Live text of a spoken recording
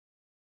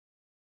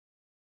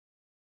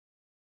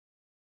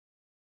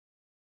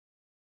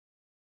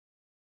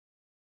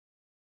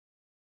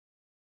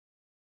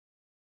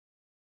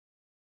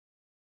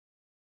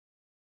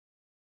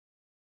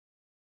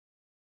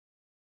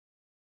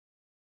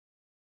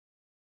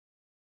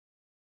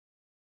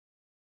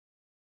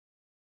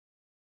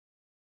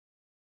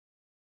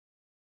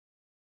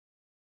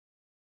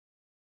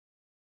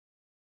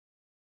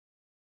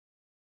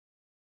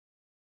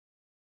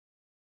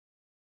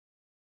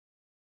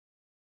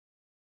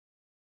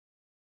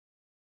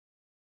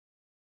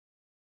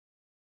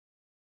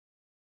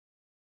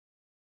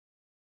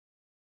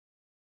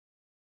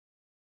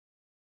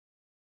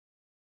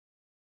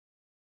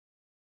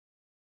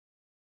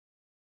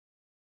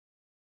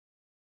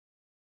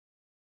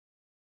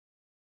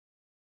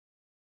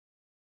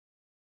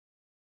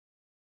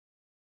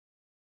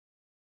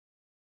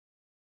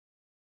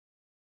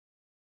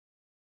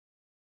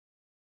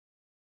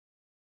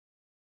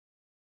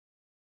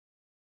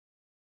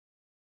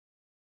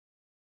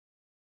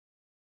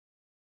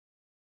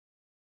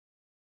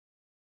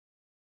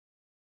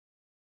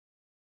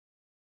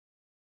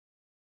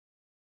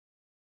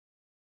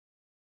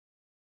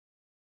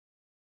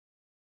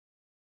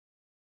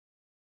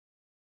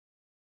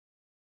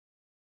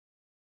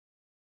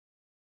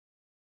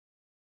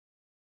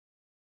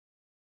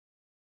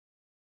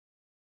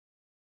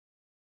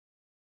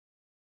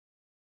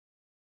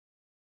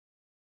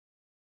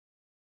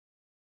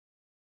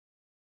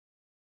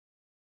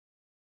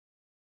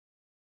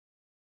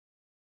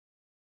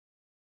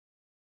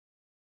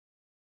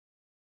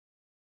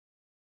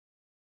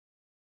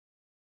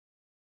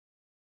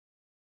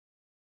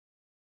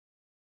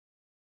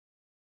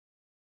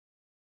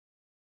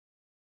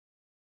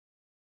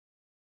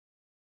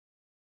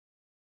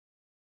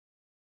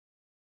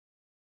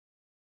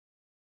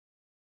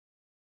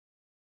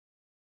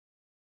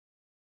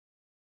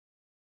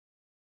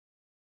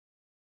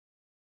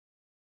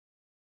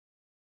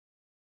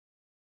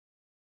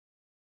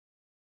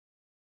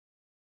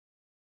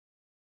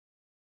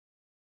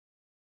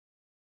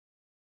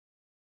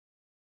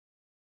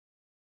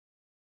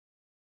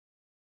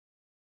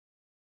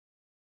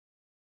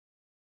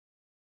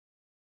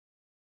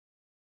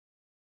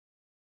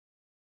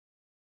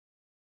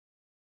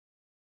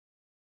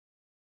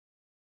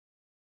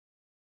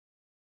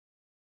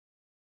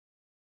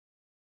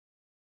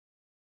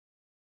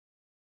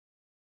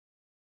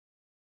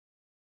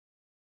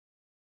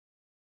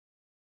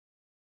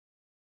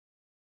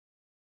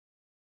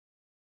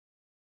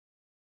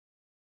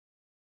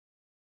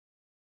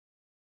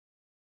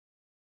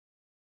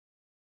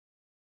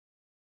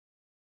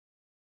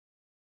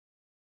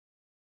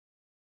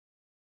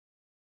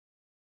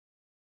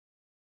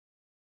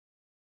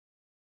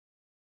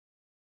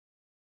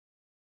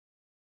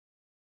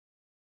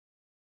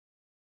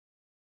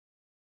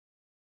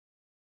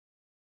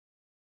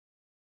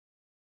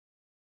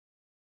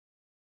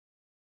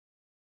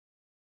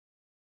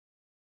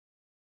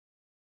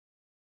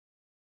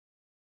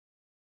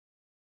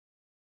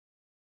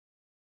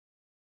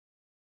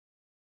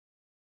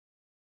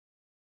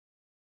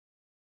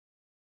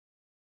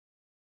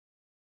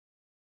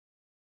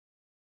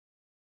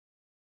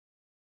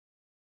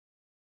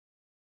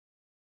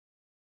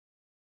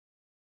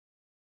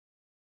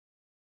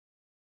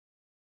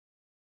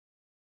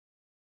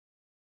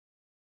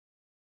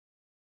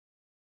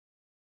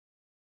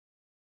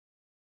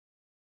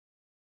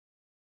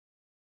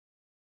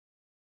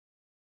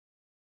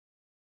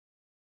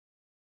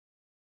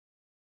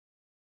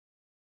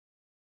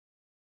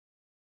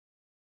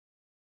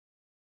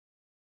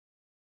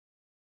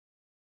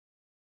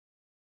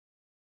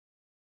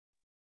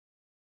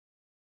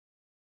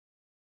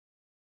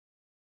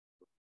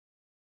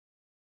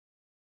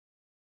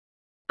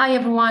Hi,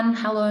 everyone.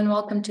 Hello, and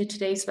welcome to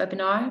today's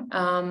webinar,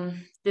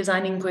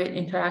 Designing Great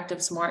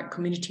Interactive Smart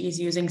Communities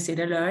Using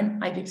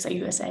CityLearn,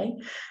 ibpsa-usa,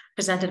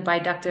 presented by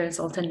Dr.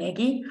 Zoltan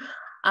Nagy.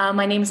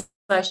 My name is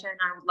Aisha, and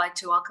I would like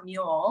to welcome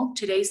you all.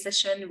 Today's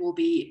session will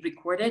be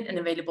recorded and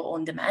available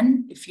on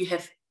demand. If you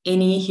have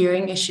any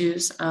hearing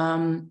issues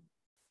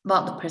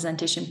about the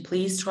presentation,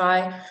 please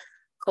try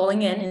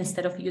calling in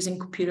instead of using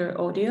computer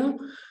audio.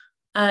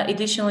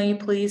 Additionally,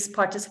 please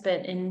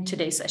participate in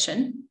today's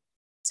session.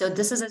 So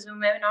this is a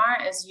Zoom webinar,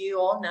 as you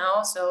all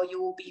know, so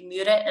you will be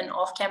muted and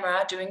off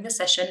camera during the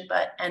session,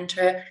 but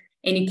enter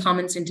any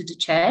comments into the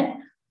chat.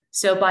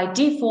 So by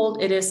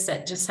default, it is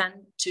set to send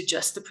to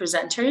just the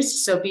presenters.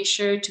 So be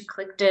sure to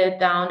click the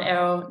down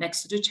arrow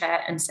next to the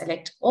chat and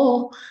select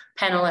all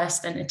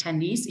panelists and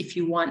attendees if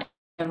you want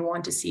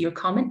everyone to see your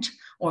comment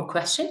or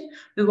question.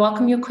 We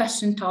welcome your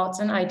question, thoughts,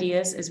 and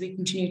ideas as we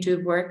continue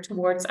to work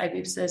towards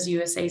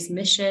ibpsa-usa's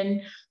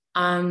mission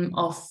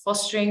of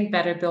fostering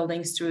better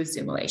buildings through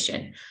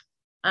simulation.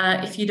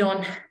 If you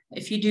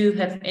do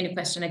have any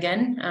question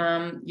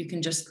again, you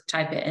can just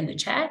type it in the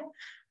chat.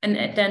 And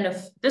at the end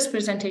of this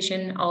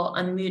presentation, I'll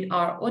unmute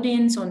our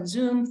audience on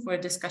Zoom for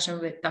a discussion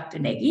with Dr.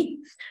 Nagy.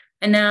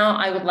 And now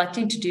I would like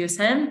to introduce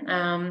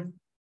him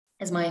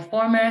as my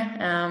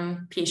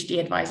former PhD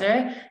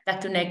advisor,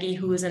 Dr. Nagy,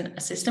 who is an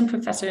assistant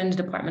professor in the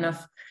Department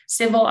of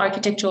Civil,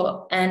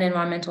 Architectural, and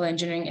Environmental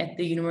Engineering at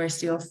the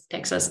University of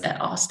Texas at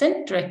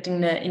Austin,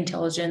 directing the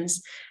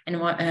Intelligence and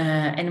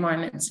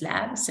Environments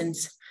Lab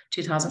since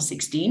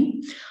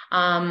 2016.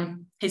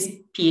 His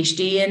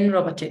PhD in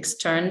robotics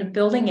turned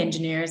building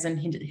engineers, and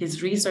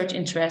his research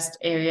interest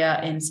area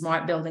in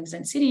smart buildings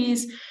and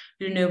cities,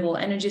 renewable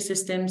energy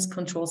systems,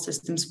 control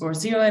systems for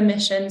zero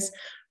emissions,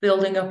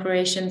 building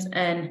operations,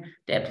 and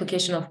the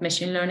application of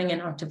machine learning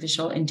and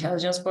artificial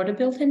intelligence for the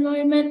built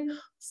environment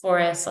for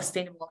a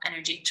sustainable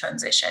energy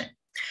transition.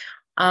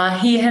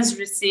 He has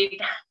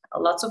received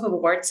lots of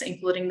awards,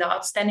 including the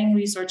Outstanding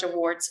Research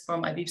Awards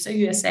from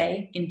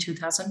ibpsa-usa in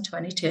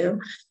 2022.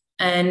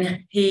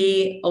 And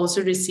he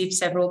also received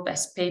several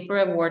Best Paper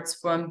Awards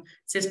from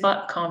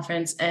CISPOT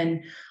Conference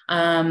and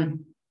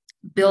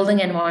Building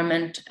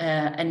Environment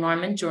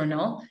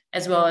Journal,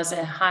 as well as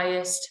a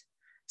highest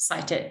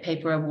cited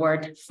paper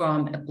award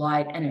from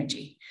Applied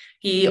Energy.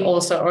 He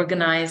also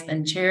organized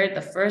and chaired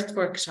the first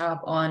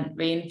workshop on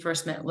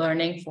reinforcement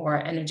learning for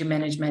energy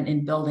management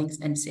in buildings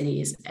and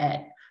cities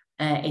at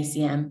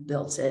ACM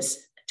BuildSys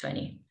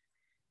 20.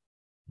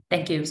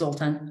 Thank you,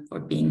 Zoltan, for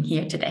being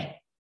here today.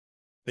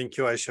 Thank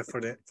you, Aisha,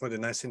 for the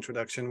nice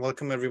introduction.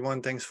 Welcome,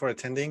 everyone. Thanks for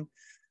attending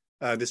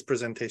this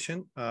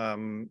presentation.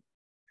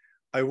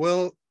 I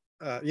will,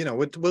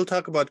 we'll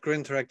talk about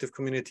great interactive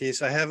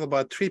communities. I have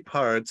about 3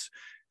 parts.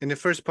 And the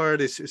first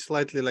part is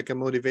slightly like a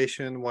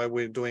motivation, why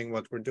we're doing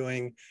what we're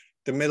doing.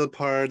 The middle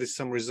part is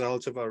some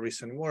results of our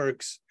recent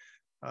works.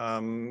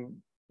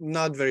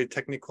 Not very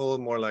technical,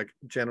 more like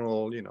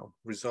general,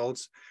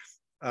 results.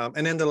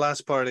 And then the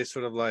last part is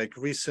sort of like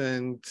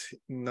recent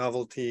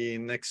novelty,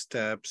 next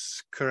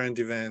steps, current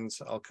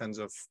events, all kinds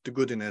of the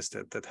goodness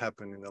that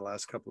happened in the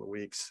last couple of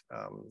weeks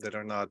that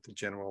are not the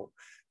general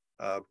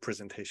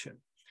presentation.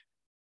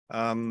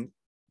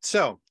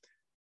 So,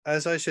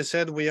 as Aisha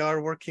said, we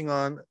are working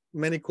on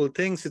many cool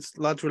things. It's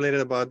a lot related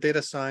about data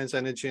science,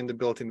 energy, and the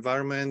built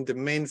environment. The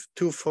main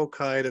 2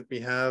 foci that we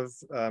have,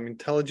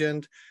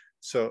 intelligent,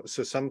 so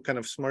some kind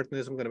of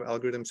smartness, some kind of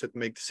algorithms that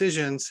make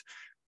decisions.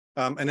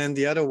 And then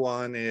the other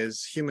one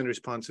is human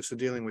responsive, so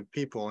dealing with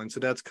people. And so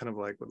that's kind of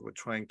like what we're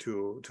trying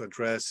to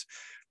address.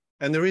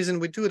 And the reason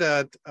we do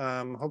that,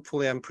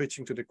 hopefully I'm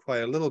preaching to the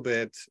choir a little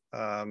bit,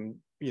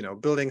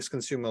 buildings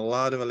consume a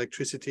lot of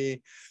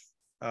electricity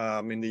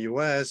in the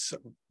US,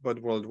 but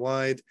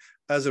worldwide.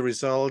 As a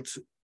result,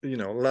 a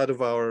lot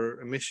of our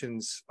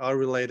emissions are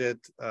related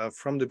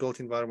from the built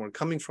environment,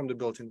 coming from the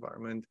built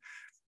environment,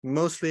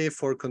 mostly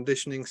for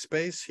conditioning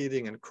space,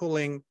 heating and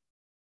cooling.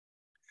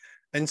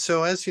 And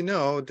so, as you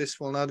know, this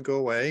will not go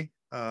away.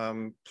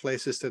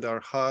 Places that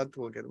are hot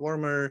will get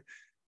warmer.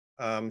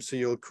 So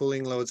your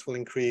cooling loads will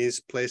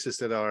increase. Places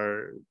that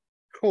are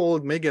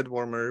cold may get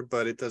warmer,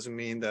 but it doesn't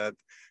mean that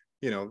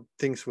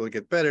things will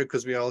get better,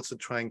 because we're also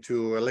trying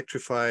to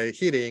electrify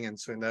heating. And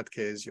so in that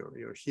case,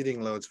 your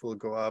heating loads will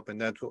go up, and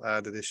that will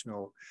add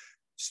additional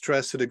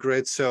stress to the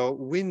grid. So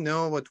we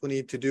know what we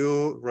need to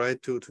do,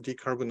 right, to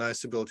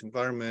decarbonize the built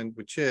environment,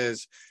 which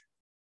is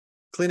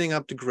cleaning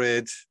up the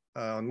grid.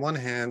 On one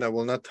hand, I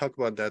will not talk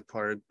about that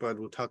part, but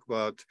we'll talk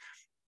about,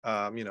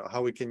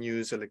 how we can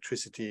use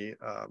electricity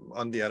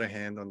on the other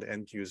hand, on the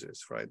end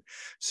users, right?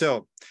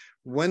 So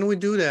when we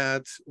do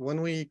that,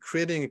 when we're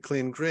creating a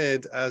clean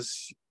grid,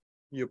 as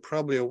you're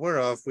probably aware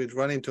of, we'd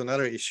run into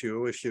another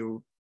issue if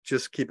you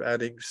just keep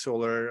adding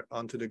solar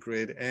onto the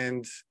grid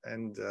and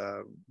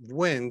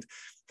wind,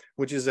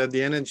 which is that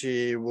the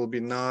energy will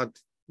be not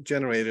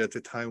generated at the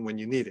time when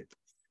you need it.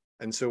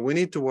 And so we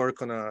need to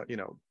work on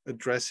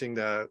addressing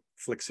the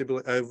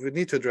flexibility. We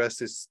need to address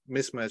this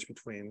mismatch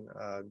between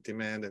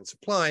demand and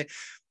supply.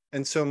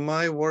 And so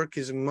my work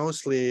is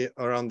mostly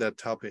around that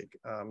topic,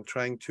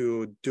 trying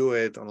to do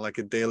it on like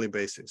a daily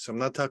basis. So I'm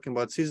not talking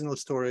about seasonal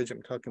storage.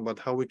 I'm talking about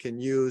how we can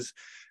use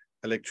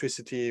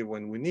electricity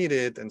when we need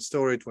it and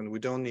store it when we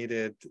don't need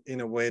it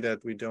in a way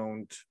that we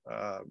don't,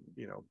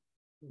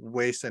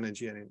 waste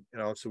energy,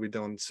 and also we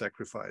don't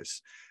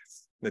sacrifice,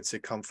 let's say,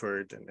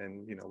 comfort,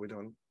 and we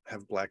don't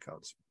have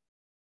blackouts.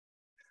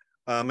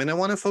 And I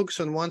want to focus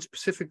on one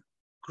specific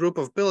group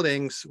of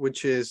buildings,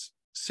 which is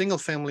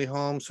single-family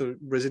homes, or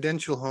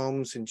residential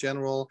homes in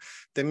general.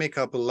 They make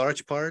up a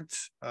large part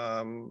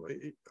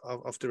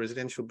of the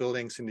residential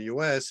buildings in the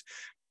US.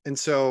 And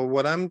so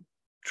what I'm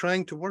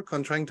trying to work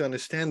on, trying to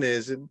understand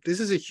is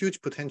this is a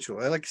huge potential.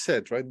 Like I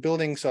said, right,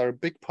 buildings are a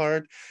big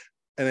part.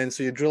 And then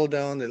so you drill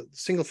down, the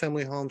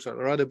single-family homes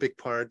are another big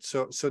part.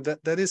 So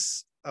that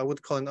is, I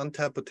would call, an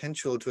untapped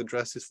potential to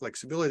address this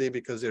flexibility,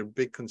 because they're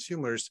big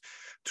consumers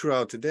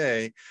throughout the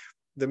day.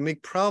 The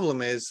big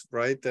problem is,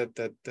 right,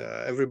 that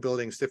every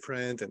building is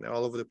different and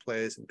all over the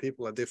place, and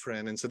people are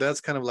different. And so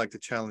that's kind of like the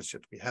challenge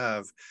that we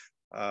have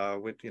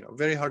with,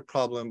 very hard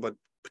problem, but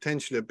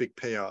potentially a big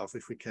payoff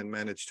if we can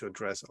manage to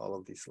address all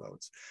of these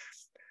loads.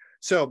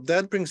 So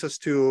that brings us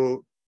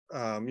to,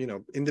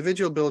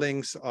 individual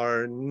buildings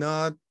are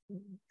not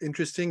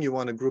interesting. You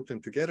want to group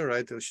them together,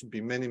 right? There should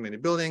be many, many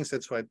buildings.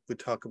 That's why we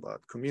talk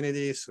about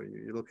communities. So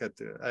you look at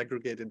the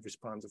aggregated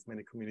response of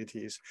many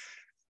communities.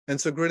 And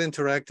so grid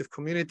interactive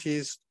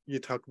communities, you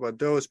talk about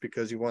those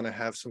because you want to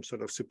have some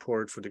sort of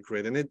support for the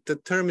grid. And the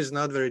term is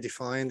not very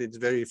defined. It's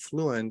very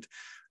fluent.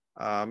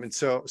 And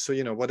so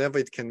whatever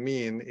it can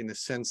mean, in the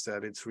sense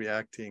that it's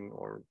reacting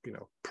or,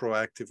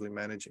 proactively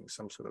managing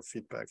some sort of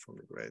feedback from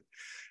the grid.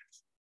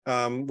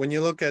 When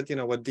you look at,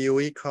 what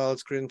DOE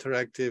calls grid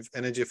interactive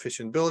energy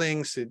efficient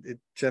buildings, it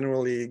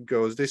generally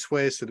goes this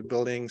way. So the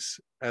buildings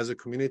as a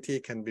community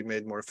can be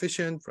made more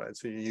efficient, right?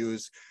 So you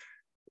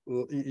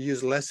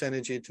use less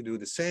energy to do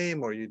the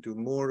same, or you do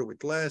more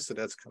with less. So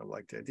that's kind of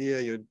like the idea.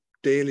 Your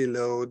daily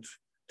load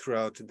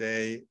throughout the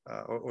day,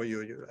 or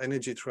your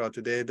energy throughout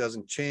the day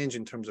doesn't change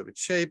in terms of its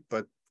shape,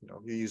 but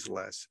you use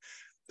less.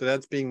 So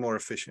that's being more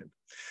efficient.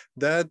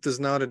 That does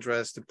not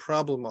address the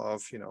problem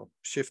of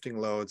shifting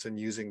loads and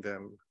using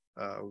them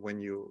when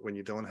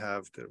you don't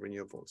have the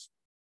renewables.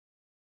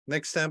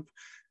 Next step,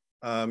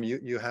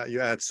 you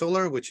add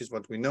solar, which is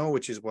what we know,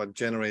 which is what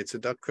generates a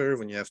duck curve.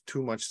 When you have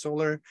too much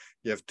solar,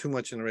 you have too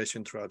much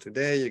generation throughout the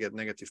day, you get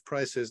negative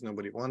prices,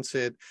 nobody wants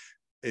it.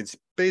 It's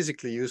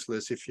basically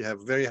useless if you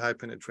have very high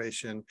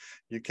penetration.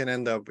 You can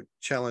end up with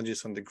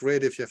challenges on the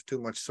grid if you have too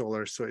much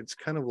solar. So it's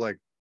kind of like,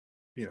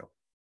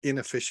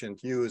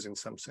 inefficient use in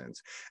some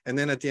sense. And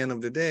then at the end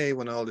of the day,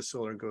 when all the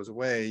solar goes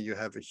away, you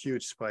have a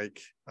huge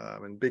spike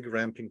and big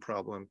ramping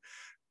problem,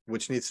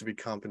 which needs to be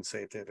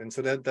compensated. And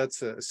so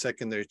that's a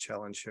secondary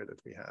challenge here that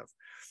we have.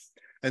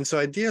 And so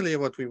ideally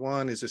what we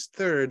want is this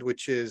third,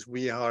 which is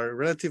we are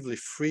relatively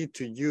free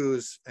to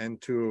use and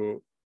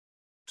to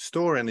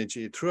store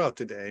energy throughout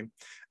the day.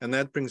 And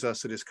that brings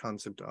us to this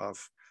concept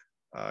of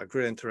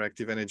grid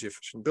interactive energy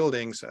efficient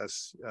buildings,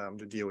 as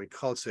the DOE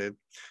calls it,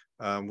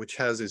 which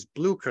has this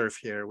blue curve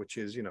here, which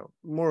is,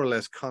 more or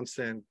less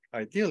constant,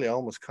 ideally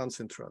almost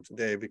constant throughout the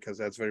day, because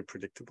that's very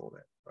predictable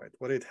then, right?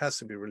 What it has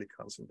to be really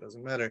constant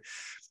doesn't matter.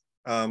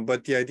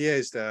 But the idea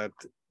is that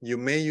you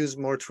may use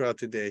more throughout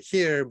the day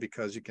here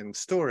because you can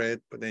store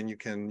it, but then you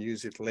can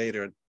use it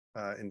later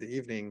in the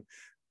evening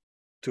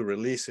to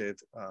release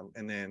it,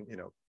 and then,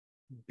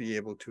 be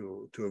able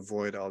to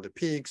avoid all the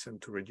peaks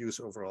and to reduce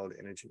overall the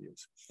energy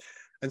use.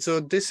 And so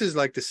this is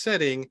like the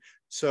setting.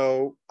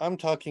 So I'm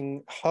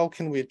talking, how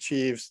can we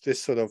achieve this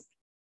sort of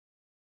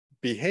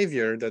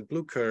behavior, that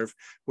blue curve,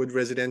 with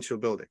residential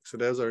buildings? So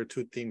those are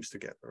two themes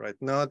together, right?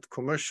 Not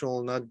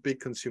commercial, not big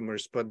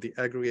consumers, but the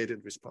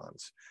aggregated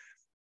response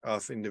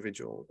of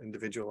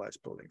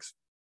individualized buildings.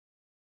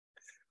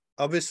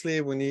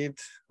 Obviously we need,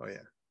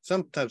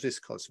 sometimes it's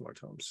called smart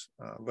homes,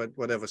 but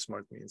whatever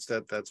smart means,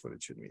 that's what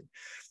it should mean.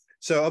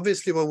 So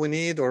obviously what we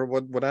need, or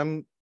what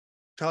I'm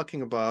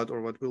talking about,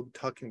 or what we'll be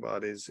talking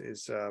about is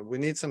we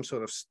need some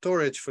sort of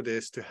storage for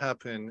this to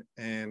happen,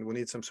 and we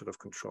need some sort of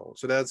control.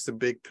 So that's the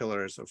big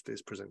pillars of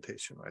this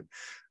presentation, right?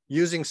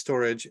 Using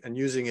storage and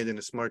using it in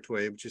a smart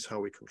way, which is how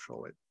we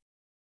control it.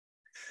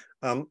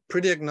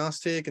 Pretty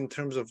agnostic in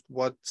terms of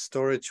what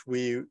storage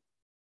we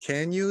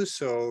can use.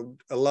 So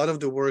a lot of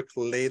the work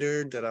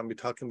later that I'll be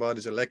talking about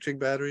is electric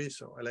batteries,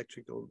 so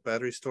electrical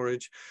battery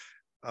storage.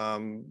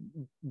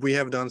 We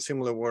have done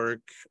similar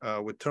work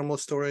with thermal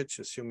storage,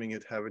 assuming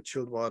it have a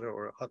chilled water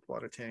or a hot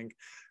water tank.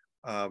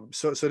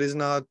 So it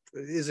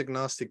is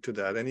agnostic to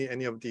that.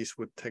 Any of these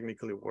would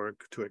technically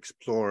work to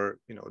explore,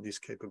 these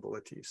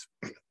capabilities.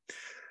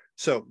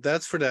 So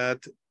that's for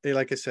that.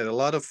 Like I said, a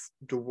lot of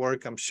the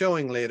work I'm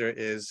showing later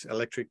is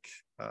electric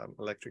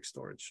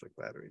storage, like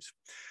batteries.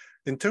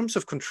 In terms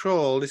of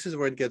control, this is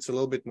where it gets a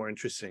little bit more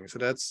interesting. So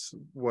that's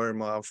where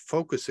my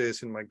focus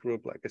is in my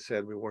group. Like I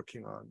said, we're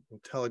working on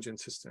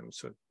intelligent systems.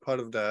 So part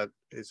of that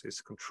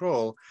is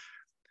control.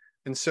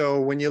 And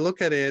so when you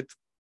look at it,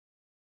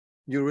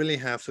 you really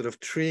have sort of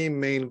three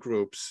main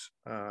groups,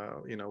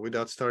 you know,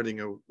 without starting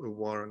a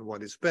war on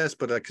what is best,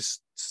 but like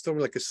still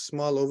like a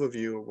small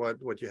overview of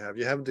what you have.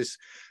 You have this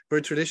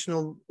very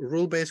traditional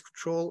rule-based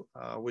control,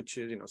 which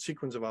is, you know,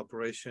 sequence of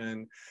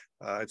operation.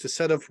 It's a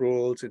set of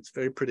rules. It's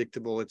very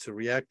predictable. It's a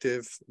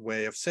reactive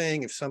way of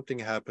saying if something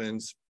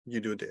happens, you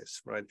do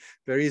this, right?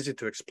 Very easy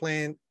to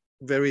explain,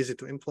 very easy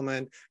to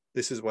implement.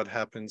 This is what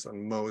happens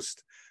on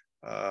most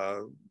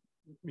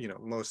you know,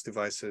 most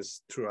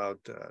devices throughout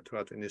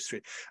the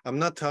industry. I'm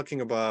not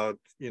talking about,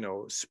 you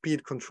know,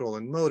 speed control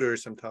and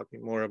motors. I'm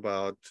talking more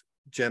about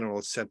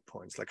general set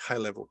points, like high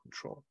level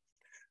control.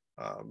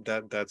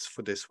 That's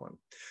for this one.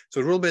 So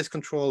rule-based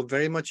control,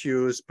 very much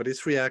used, but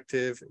it's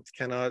reactive.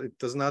 It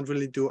does not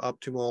really do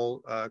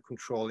optimal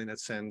control in a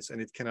sense, and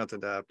it cannot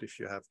adapt if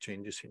you have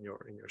changes in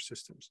your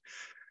systems.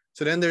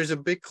 So then there's a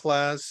big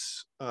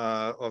class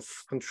of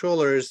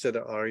controllers that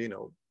are, you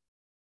know,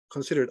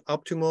 considered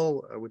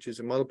optimal, which is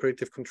a model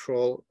predictive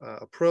control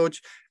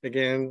approach.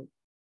 Again,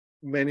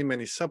 many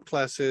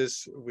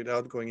subclasses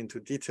without going into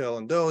detail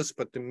on those,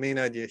 but the main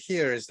idea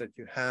here is that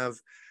you have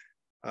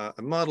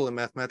a model, a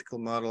mathematical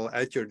model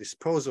at your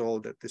disposal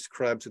that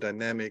describes the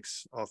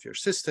dynamics of your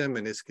system,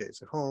 in this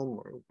case, a home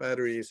or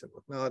batteries and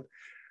whatnot.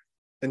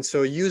 And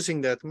so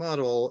using that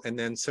model and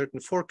then certain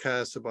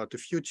forecasts about the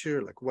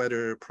future, like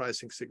weather,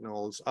 pricing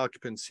signals,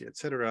 occupancy,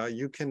 etc.,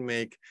 you can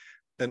make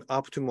an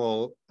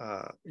optimal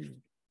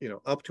you know,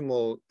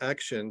 optimal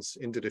actions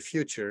into the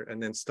future,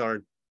 and then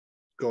start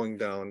going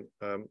down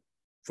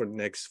for the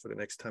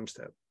next time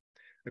step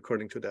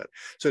according to that.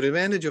 So the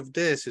advantage of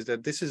this is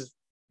that this is,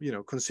 you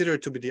know,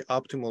 considered to be the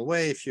optimal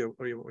way. If your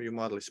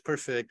model is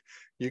perfect,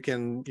 you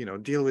can, you know,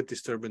 deal with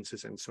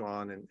disturbances and so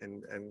on,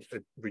 and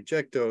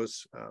reject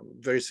those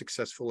very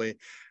successfully.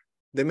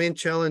 The main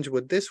challenge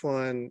with this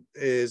one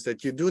is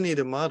that you do need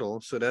a model,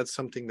 so that's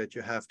something that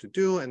you have to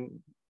do. And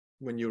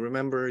when you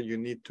remember, you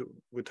need to,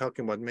 we're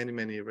talking about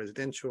many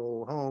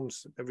residential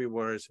homes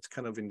everywhere. So it's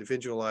kind of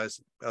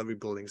individualized. Every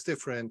building's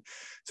different.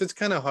 So it's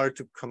kind of hard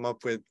to come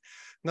up with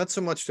not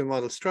so much the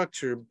model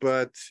structure,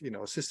 but, you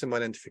know, system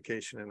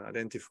identification and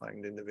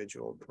identifying the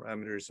individual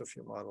parameters of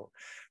your model.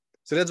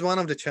 So that's one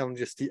of the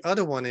challenges. The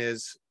other one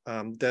is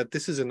that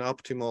this is an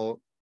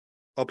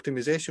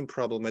optimization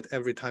problem at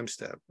every time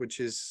step,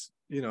 which is,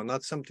 you know,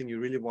 not something you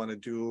really want to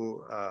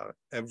do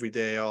every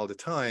day, all the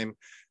time.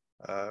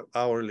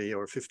 Hourly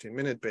or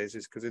 15-minute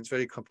basis, because it's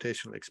very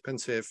computationally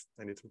expensive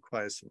and it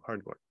requires some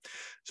hard work.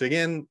 So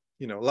again,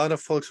 you know, a lot of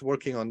folks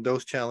working on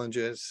those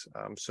challenges.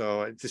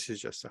 So this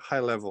is just a high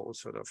level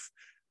sort of,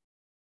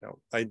 you know,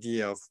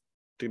 idea of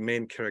the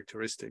main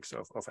characteristics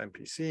of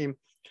MPC.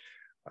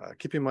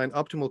 Keep in mind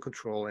optimal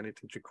control, and it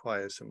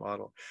requires a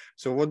model.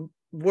 So what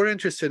we're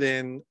interested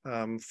in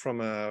from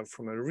a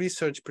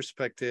research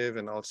perspective,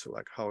 and also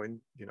like how,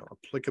 you know,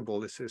 applicable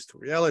this is to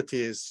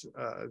reality, is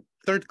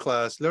third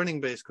class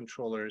learning-based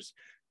controllers,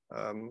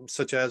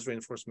 such as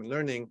reinforcement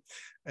learning.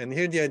 And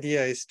here the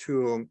idea is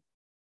to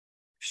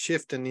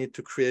shift the need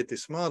to create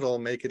this model,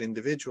 make it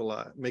individual,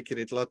 make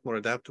it a lot more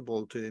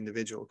adaptable to the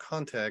individual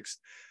context,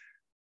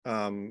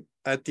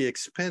 at the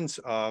expense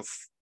of,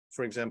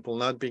 for example,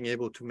 not being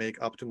able to make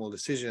optimal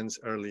decisions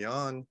early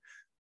on,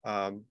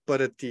 but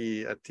at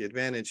the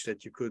advantage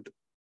that you could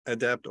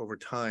adapt over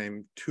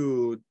time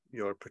to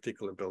your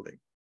particular building,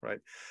 right?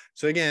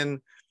 So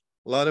again,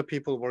 a lot of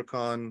people work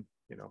on,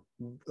 you know,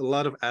 a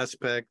lot of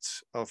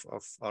aspects of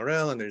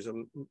RL, and there's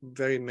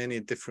very many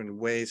different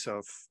ways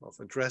of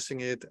addressing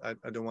it. I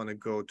don't want to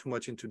go too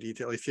much into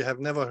detail. If you have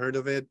never heard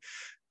of it,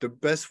 the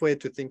best way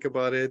to think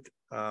about it,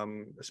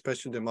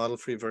 especially the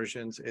model-free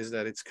versions, is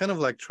that it's kind of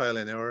like trial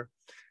and error.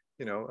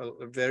 You know,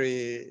 a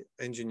very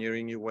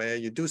engineering way.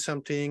 You do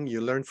something,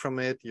 you learn from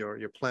it, your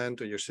plant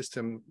or your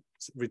system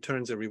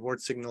returns a reward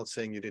signal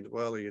saying you did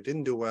well or you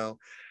didn't do well.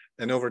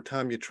 And over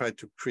time, you try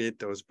to create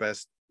those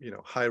best, you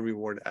know, high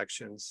reward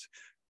actions.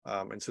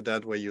 And so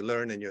that way you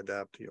learn and you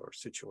adapt to your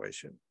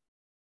situation.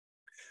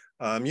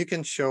 You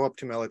can show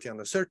optimality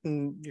under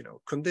certain, you know,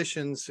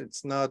 conditions.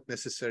 It's not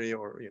necessary,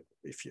 or, you know,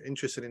 if you're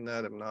interested in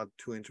that, I'm not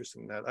too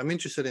interested in that. I'm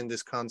interested in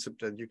this concept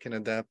that you can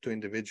adapt to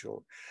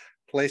individual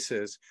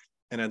places,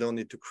 and I don't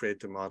need to create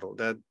the model.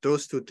 That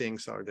those two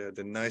things are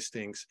the nice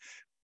things.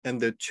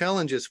 And the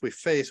challenges we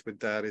face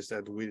with that is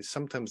that we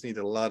sometimes need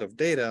a lot of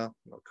data.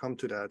 I'll come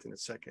to that in a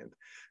second,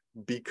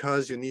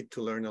 because you need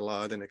to learn a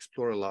lot and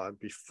explore a lot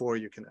before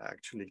you can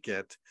actually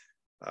get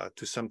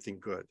to something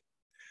good.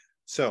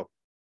 So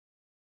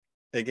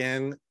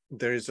again,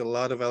 there's a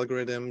lot of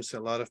algorithms, a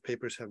lot of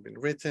papers have been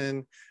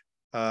written.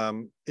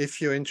 If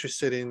you're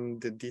interested in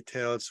the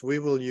details, we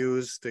will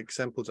use the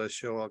examples I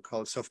show. I'll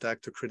call soft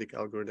actor-critic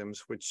algorithms,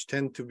 which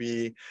tend to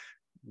be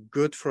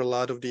good for a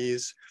lot of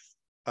these.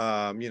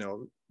 You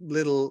know,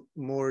 little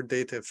more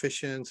data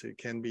efficient, so you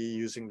can be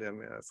using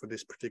them for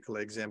this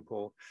particular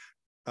example.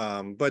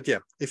 But yeah,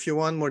 if you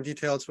want more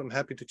details, I'm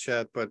happy to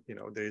chat, but, you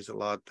know, there's a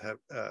lot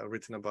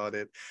written about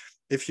it.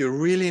 If you're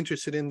really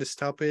interested in this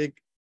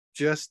topic,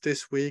 just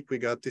this week, we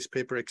got this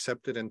paper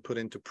accepted and put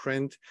into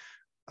print.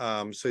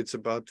 So it's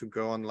about to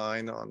go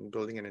online on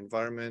building an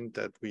environment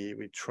that we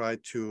try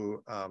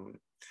to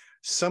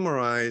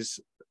summarize.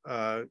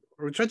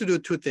 We try to do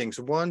two things.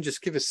 One,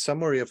 just give a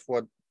summary of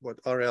what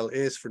RL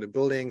is for the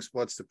buildings,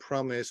 what's the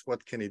promise,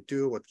 what can it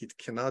do, what it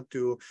cannot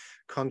do,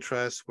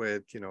 contrast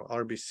with, you know,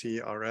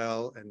 RBC,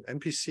 RL, and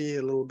NPC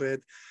a little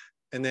bit.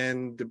 And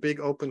then the big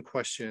open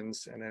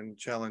questions and then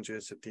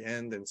challenges at the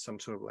end and some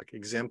sort of like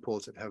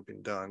examples that have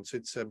been done. So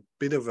it's a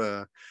bit of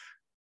a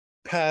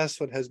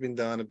past what has been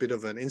done, a bit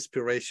of an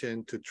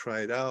inspiration to try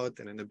it out,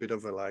 and then a bit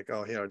of a like,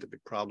 oh, here are the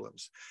big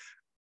problems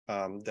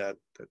that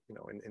you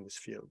know in this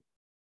field.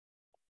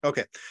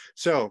 Okay,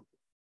 so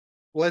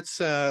let's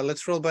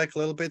roll back a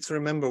little bit. So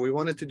remember, we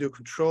wanted to do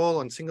control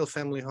on single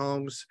family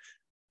homes,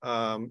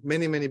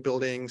 many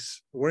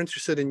buildings. We're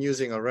interested in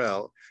using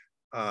RL.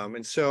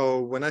 And so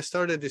when I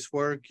started this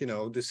work, you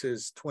know, this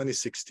is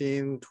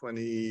 2016,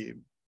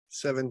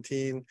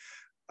 2017,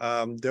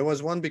 there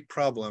was one big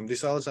problem.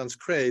 This all sounds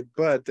great,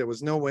 but there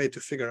was no way to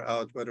figure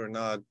out whether or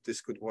not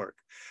this could work.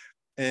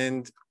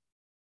 And,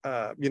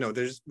 you know,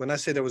 when I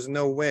say there was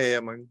no way, I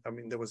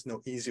mean there was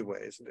no easy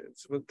ways.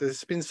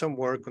 There's been some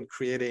work on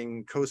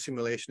creating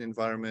co-simulation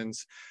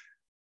environments.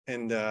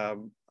 And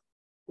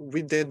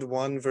we did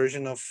one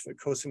version of a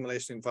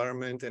co-simulation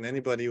environment, and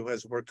anybody who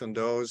has worked on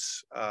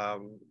those,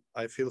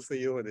 I feel for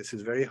you. This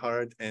is very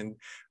hard, and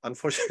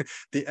unfortunately,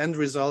 the end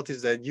result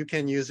is that you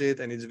can use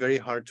it, and it's very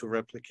hard to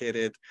replicate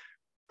it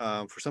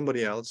for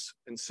somebody else.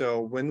 And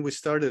so when we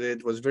started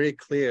it was very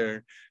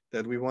clear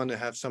that we want to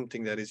have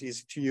something that is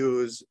easy to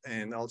use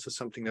and also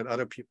something that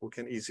other people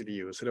can easily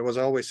use. So there was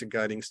always a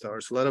guiding star.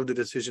 So a lot of the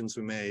decisions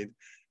we made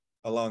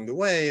along the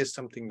way is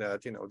something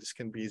that, you know, this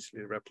can be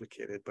easily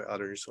replicated by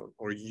others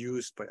or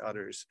used by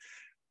others.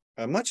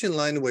 Much in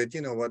line with,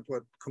 you know, what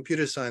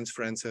computer science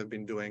friends have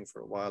been doing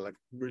for a while, like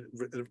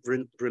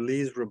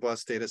release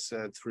robust data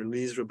sets,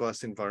 release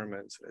robust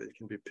environments that it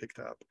can be picked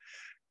up.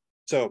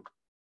 So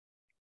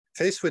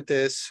faced with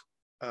this,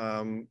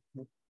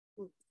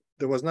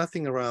 there was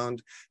nothing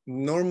around.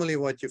 Normally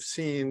what you've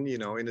seen, you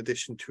know, in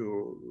addition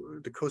to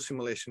the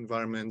co-simulation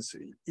environments,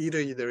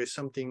 either there is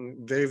something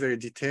very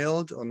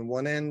detailed on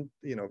one end,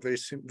 you know, very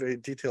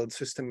detailed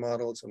system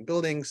models on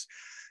buildings,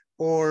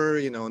 or,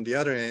 you know, on the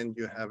other end,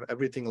 you have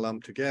everything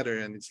lumped together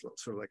and it's sort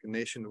of like a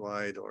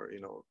nationwide or,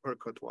 you know,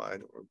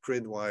 ERCOT-wide or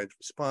grid-wide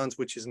response,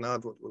 which is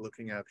not what we're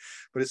looking at.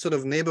 But it's sort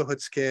of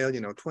neighborhood scale,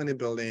 you know, 20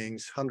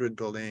 buildings, 100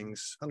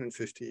 buildings,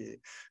 150,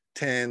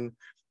 10.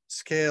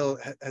 Scale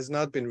has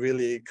not been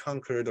really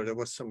conquered, or there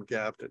was some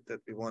gap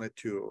that we wanted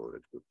to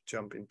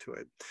jump into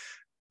it.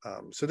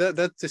 So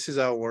this is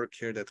our work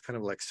here that kind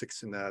of like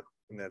sits in that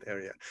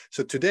area.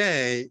 So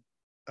today,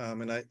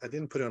 and I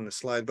didn't put it on the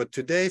slide, but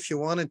today, if you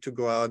wanted to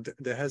go out,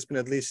 there has been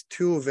at least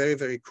two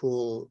very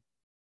cool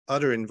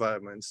other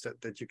environments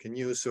that you can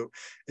use. So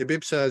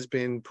ibpsa has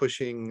been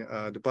pushing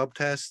the Bob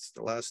tests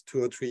the last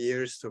 2 or 3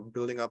 years. So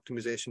building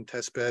optimization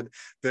testbed,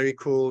 very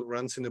cool,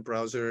 runs in the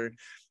browser,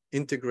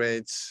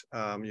 integrates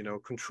you know,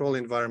 control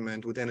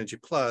environment with Energy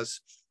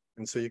Plus,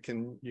 and so you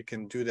can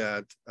do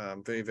that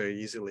very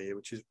easily,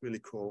 which is really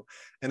cool.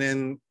 And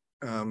then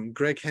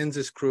Greg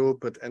Hens's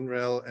group at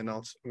NREL, and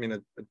also I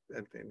mean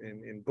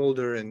in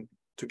Boulder, and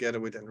together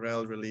with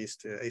NREL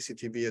released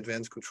ACTB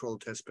Advanced Control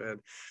Testbed,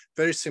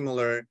 very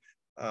similar,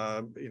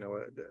 you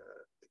know,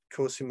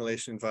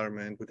 co-simulation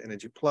environment with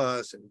Energy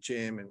Plus and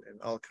GIM and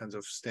all kinds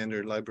of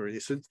standard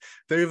libraries. So it's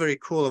very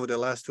cool. Over the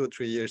last 2 or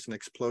 3 years, an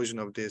explosion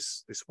of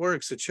this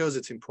works. It shows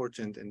it's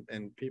important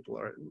and people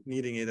are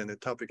needing it, and the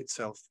topic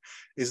itself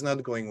is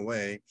not going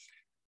away.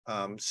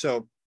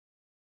 So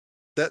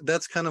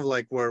that's kind of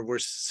like where we're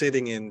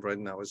sitting in right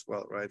now as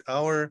well, right?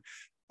 Our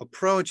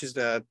approach is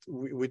that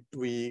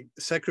we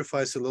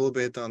sacrifice a little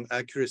bit on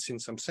accuracy in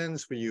some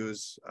sense. We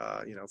use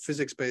you know,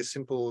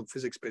 simple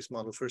physics-based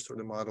model,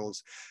 first-order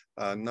models,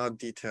 not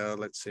detailed,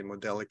 let's say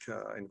modelic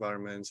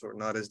environments, or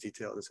not as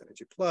detailed as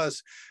Energy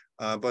Plus.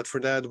 But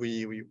for that,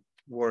 we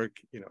work,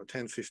 you know,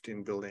 10,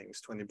 15 buildings,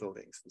 20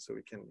 buildings, and so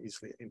we can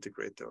easily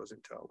integrate those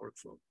into our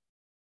workflow.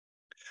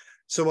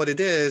 So what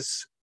it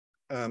is,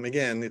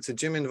 again, it's a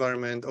GIM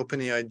environment.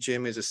 OpenAI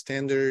GIM is a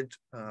standard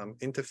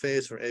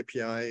interface or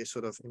API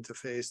sort of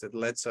interface that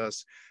lets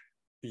us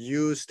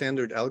use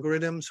standard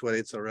algorithms, whether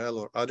it's RL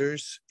or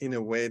others, in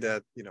a way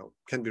that, you know,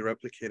 can be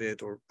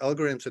replicated, or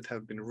algorithms that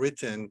have been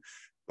written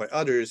by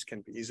others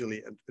can be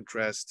easily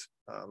addressed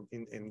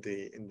in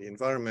the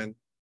environment,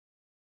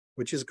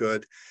 which is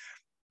good.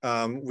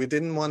 We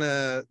didn't want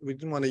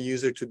a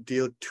user to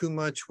deal too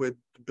much with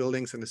the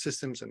buildings and the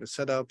systems and the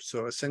setup.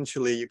 So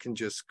essentially, you can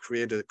just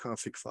create a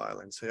config file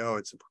and say, oh,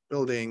 it's a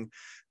building,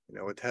 you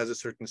know, it has a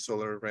certain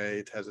solar array,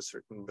 it has a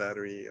certain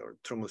battery or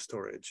thermal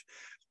storage,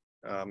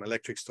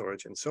 electric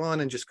storage, and so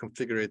on, and just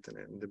configure it, and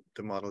then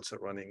the models are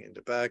running in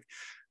the back.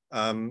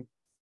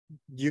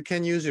 You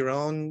can use your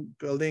own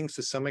buildings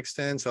to some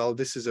extent. So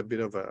this is a bit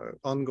of a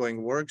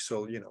ongoing work.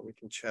 So, you know, we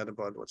can chat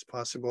about what's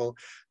possible.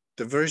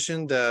 The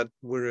version that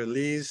we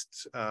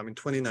released in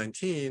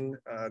 2019,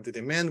 the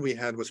demand we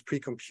had was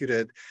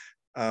pre-computed,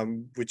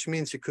 which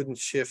means you couldn't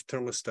shift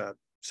thermostat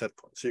set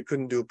point. So you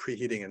couldn't do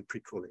preheating and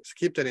pre-cooling. So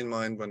keep that in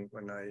mind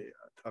when I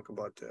talk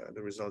about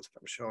the results that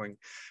I'm showing,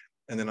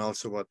 and then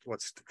also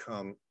what's to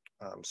come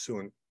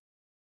soon.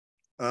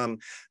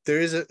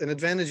 There is an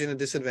advantage and a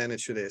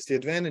disadvantage to this. The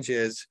advantage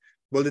is,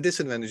 well, the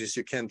disadvantage is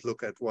you can't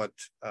look at what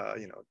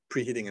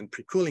preheating and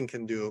pre-cooling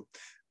can do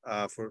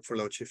for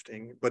load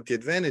shifting. But the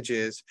advantage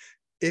is,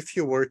 if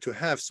you were to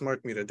have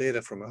smart meter data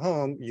from a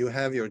home, you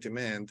have your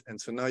demand, and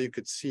so now you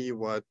could see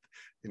what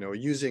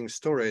using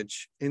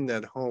storage in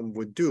that home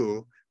would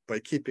do by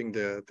keeping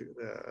the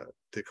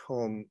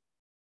home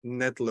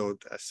net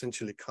load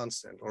essentially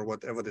constant, or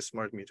whatever the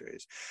smart meter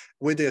is,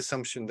 with the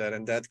assumption that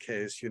in that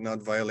case you're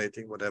not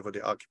violating whatever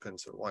the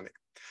occupants are wanting.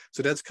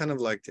 So that's kind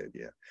of like the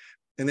idea.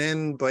 And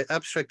then by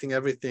abstracting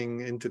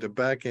everything into the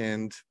back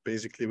end,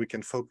 basically we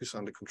can focus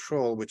on the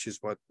control, which is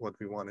what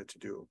we wanted to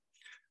do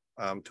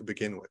to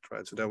begin with,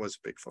 right? So that was a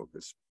big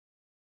focus.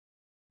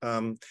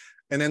 And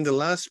then the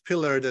last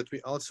pillar that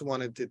we also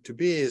wanted it to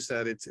be is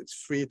that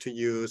it's free to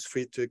use,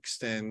 free to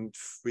extend,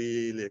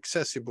 freely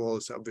accessible.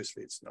 So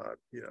obviously it's not,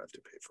 you don't have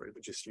to pay for it,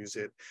 but just use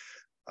it.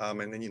 And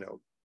then,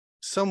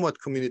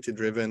 somewhat community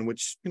driven,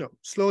 which,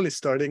 slowly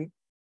starting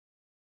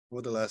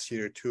over the last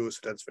year or two. So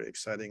that's very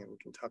exciting. And we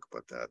can talk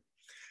about that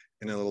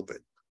in a little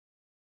bit.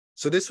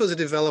 So this was a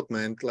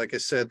development, like I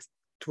said,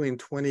 between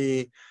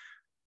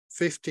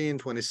 2015,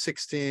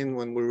 2016,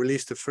 when we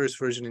released the first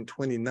version in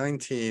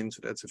 2019.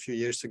 So that's a few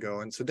years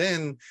ago. And so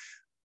then,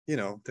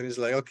 then it's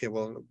like, okay,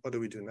 well, what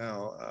do we do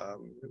now?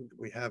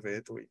 We have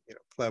it, we,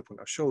 clap on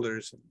our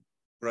shoulders and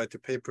write the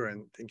paper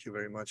and thank you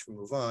very much, we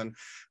move on.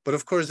 But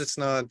of course, it's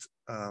not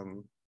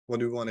what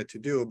we wanted to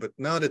do. But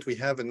now that we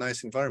have a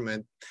nice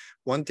environment,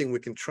 one thing we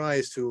can try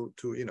is to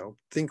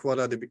think what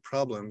are the big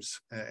problems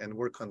and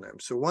work on them.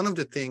 So one of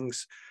the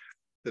things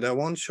that I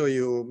won't show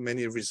you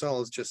many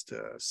results, just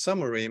a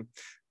summary,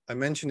 I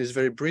mentioned this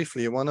very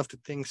briefly. One of the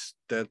things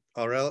that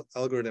our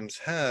algorithms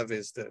have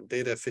is the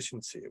data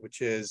efficiency,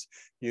 which is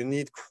you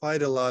need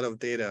quite a lot of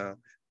data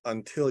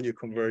until you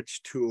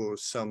converge to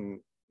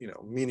some,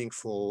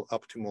 meaningful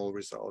optimal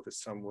result, as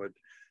some would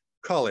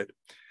call it.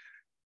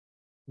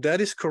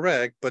 That is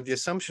correct, but the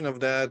assumption of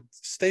that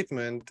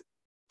statement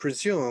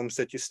presumes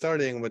that you're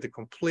starting with a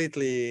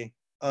completely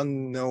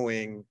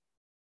unknowing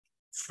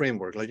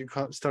framework, like you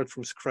can't start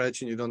from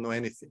scratch and you don't know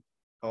anything.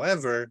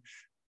 However,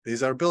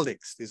 these are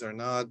buildings. These are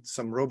not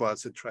some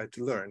robots that try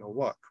to learn or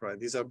walk, right?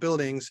 These are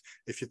buildings.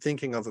 If you're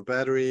thinking of a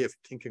battery, if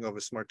you're thinking of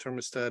a smart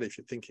thermostat, if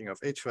you're thinking of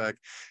HVAC,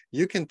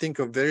 you can think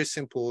of very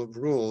simple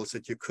rules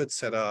that you could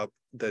set up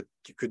that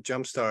you could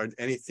jumpstart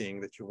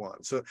anything that you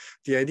want. So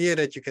the idea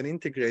that you can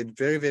integrate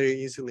very,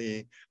 very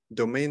easily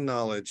domain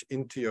knowledge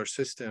into your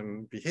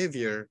system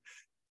behavior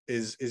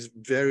is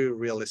very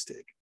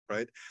realistic,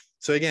 right?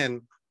 So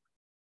again,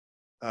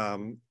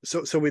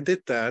 so we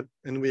did that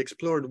and we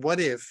explored what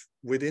if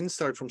we didn't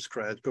start from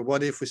scratch, but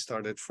what if we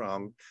started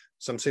from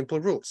some simple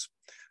rules,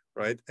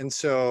 right? And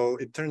so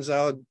it turns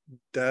out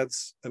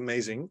that's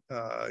amazing.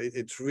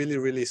 It's really,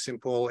 really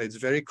simple. It's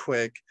very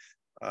quick.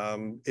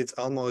 It's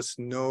almost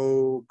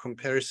no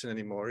comparison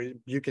anymore.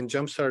 You can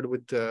jumpstart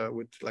with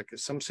like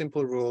some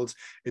simple rules.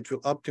 It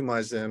will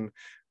optimize them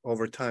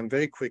over time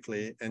very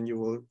quickly, and you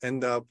will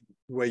end up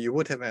where you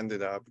would have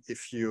ended up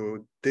if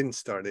you didn't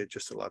start it,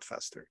 just a lot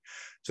faster.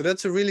 So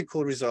that's a really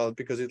cool result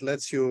because it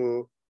lets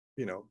you,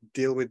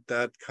 deal with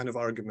that kind of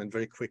argument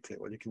very quickly.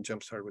 Well, you can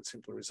jumpstart with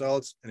simple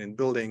results, and in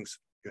buildings,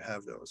 you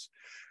have those.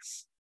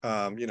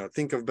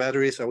 Think of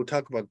batteries. I will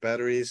talk about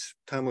batteries,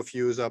 time of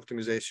use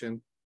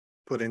optimization,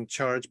 put in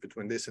charge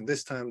between this and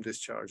this time,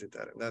 discharge at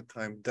that and that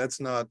time. That's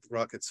not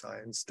rocket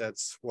science.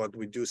 That's what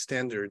we do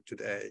standard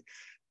today.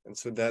 And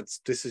so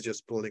this is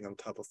just building on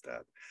top of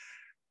that.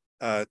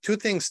 Two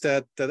things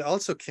that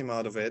also came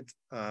out of it,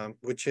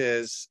 which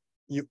is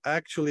you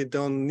actually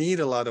don't need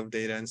a lot of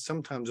data, and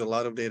sometimes a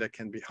lot of data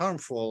can be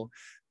harmful.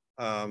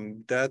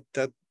 That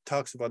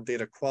talks about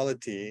data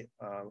quality,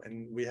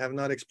 and we have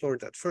not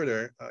explored that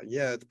further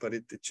yet, but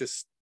it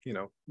just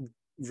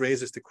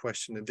raises the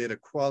question that data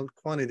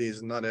quantity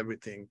is not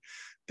everything.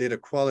 Data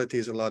quality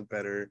is a lot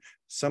better.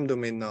 Some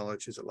domain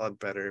knowledge is a lot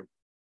better.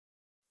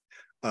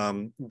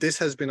 This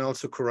has been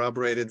also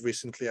corroborated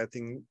recently. I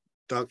think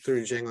Dr.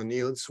 Zheng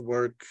O'Neill's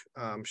work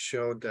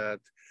showed that,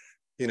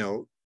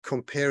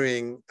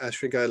 comparing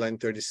ASHRAE Guideline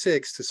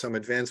 36 to some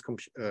advanced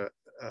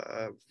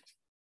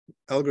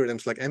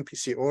algorithms like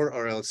MPC or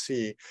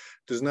RLC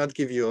does not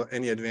give you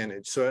any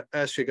advantage. So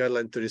ASHRAE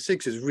Guideline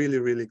 36 is really,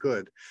 really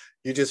good.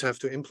 You just have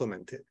to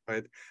implement it,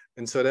 right?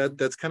 And so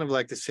that's kind of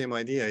like the same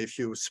idea. If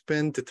you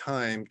spend the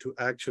time to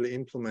actually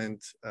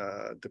implement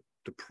the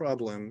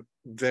problem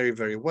very,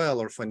 very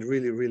well, or find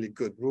really, really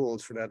good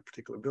rules for that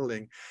particular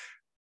building,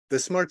 the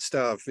smart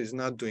stuff is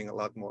not doing a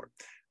lot more.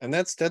 And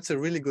that's a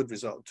really good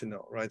result to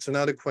know, right? So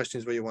now the question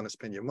is where you want to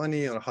spend your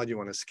money or how do you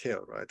want to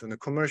scale, right? On a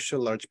commercial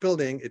large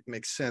building, it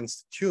makes sense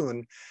to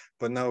tune.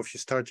 But now if you're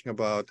starting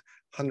about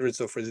hundreds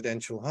of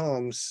residential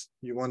homes,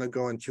 you want to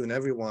go and tune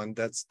everyone,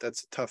 that's a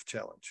tough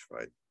challenge,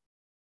 right?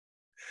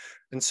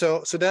 And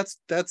so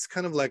that's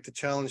kind of like the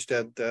challenge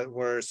that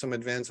where some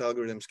advanced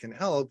algorithms can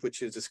help,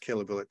 which is the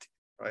scalability,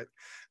 right?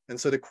 And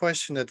so the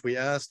question that we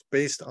asked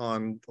based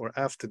on or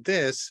after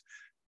this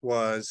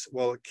was,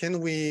 well, can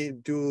we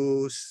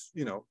do,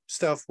 you know,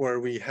 stuff where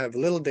we have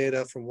little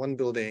data from one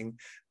building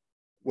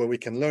where we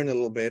can learn a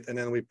little bit, and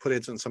then we put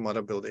it on some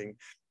other building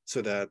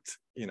so that,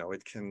 you know,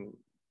 it can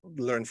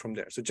learn from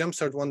there. So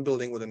jumpstart one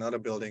building with another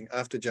building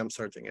after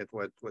jumpstarting it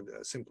with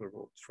simpler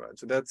rules, right?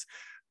 So that's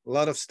a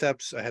lot of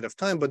steps ahead of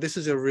time, but this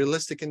is a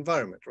realistic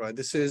environment, right?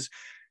 This is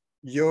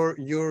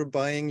you're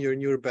buying your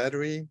newer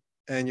battery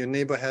and your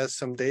neighbor has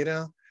some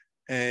data,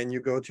 and you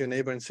go to your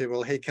neighbor and say,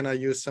 well, hey, can I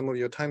use some of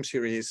your time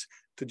series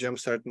to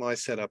jumpstart my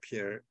setup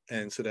here?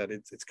 And so that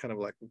it's kind of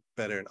like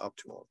better and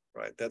optimal,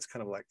 right? That's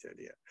kind of like the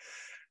idea.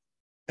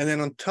 And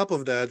then on top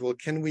of that, well,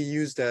 can we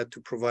use that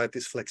to provide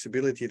this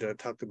flexibility that I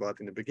talked about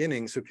in the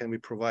beginning? So can we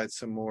provide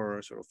some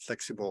more sort of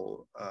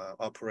flexible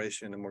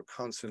operation and more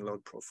constant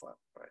load profile,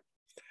 right?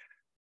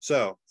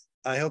 So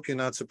I hope you're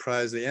not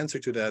surprised. The answer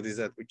to that is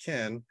that we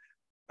can,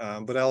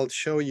 but I'll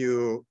show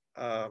you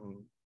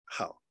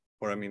how,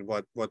 or I mean,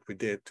 what we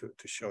did to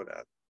show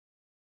that.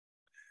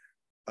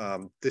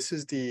 This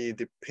is the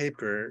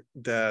paper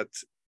that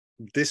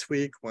this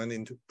week went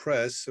into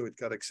press, so it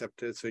got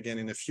accepted. So again,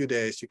 in a few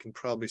days, you can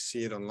probably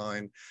see it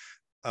online.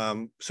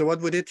 So what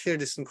we did here,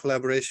 this in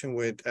collaboration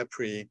with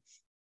EPRI,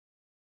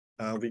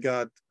 we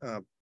got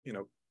you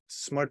know,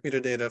 smart meter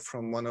data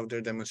from one of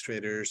their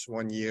demonstrators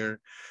 1 year,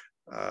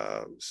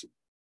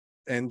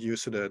 end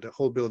use of the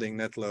whole building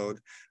net load.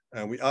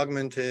 We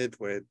augmented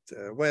with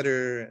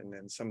weather and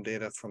then some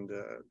data from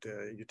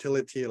the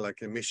utility,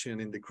 like emission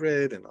in the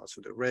grid and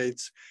also the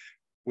rates.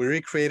 We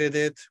recreated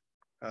it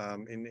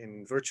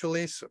in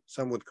virtually, so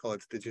some would call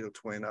it digital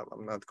twin.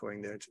 I'm not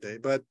going there today,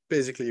 but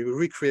basically you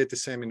recreate the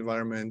same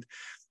environment,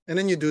 and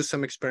then you do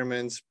some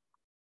experiments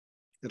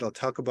that I'll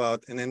talk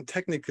about, and then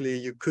technically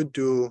you could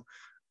do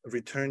a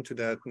return to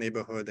that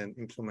neighborhood and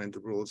implement the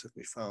rules that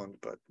we found,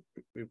 but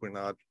we were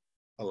not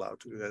allowed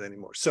to do that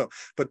anymore. So,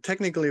 but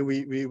technically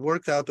we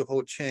worked out the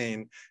whole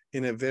chain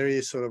in a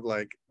very sort of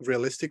like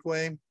realistic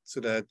way,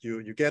 so that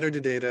you gather the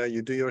data,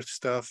 you do your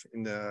stuff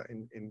in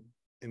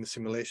the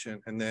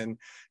simulation, and then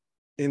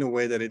in a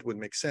way that it would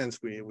make sense,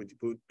 we would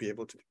be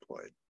able to deploy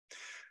it.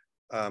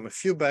 A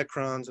few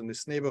backgrounds on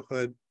this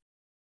neighborhood.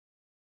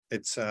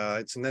 It's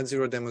a net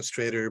zero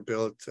demonstrator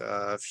built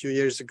a few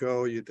years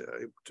ago.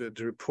 The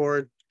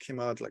report came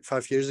out like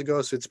 5 years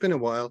ago, so it's been a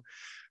while.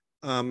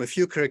 A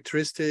few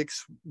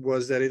characteristics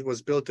was that it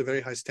was built to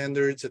very high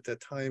standards at that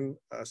time,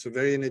 so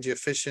very energy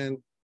efficient.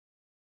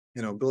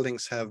 You know,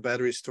 buildings have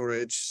battery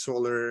storage,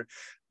 solar,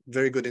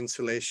 very good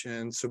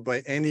insulation. So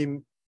by any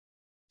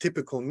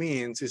typical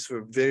means, these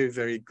were very,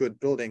 very good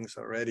buildings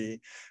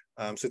already.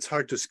 So it's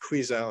hard to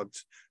squeeze out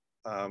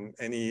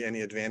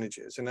any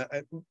advantages. And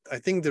I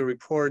think the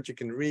report you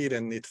can read,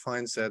 and it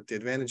finds that the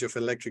advantage of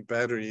electric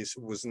batteries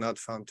was not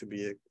found to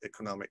be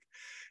economic.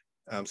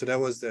 So that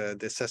was the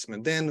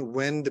assessment. Then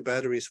when the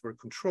batteries were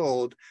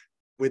controlled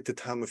with the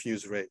time of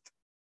use rate.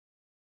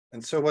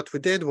 And so what we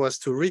did was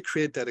to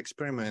recreate that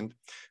experiment,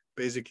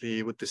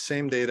 basically with the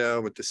same data,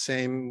 with the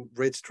same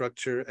rate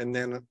structure, and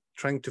then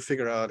trying to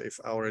figure out if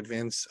our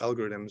advanced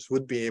algorithms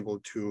would be able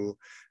to,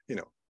 you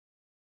know,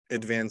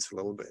 advance a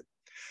little bit.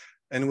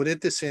 And we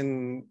did this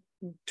in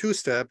 2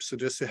 steps. So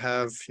just to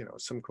have, you know,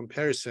 some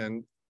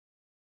comparison,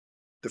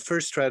 the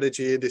first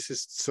strategy, this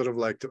is sort of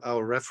like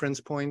our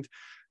reference point,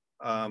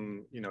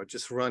 you know,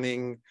 just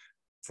running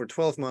for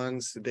 12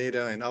 months the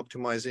data and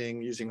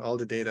optimizing using all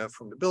the data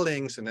from the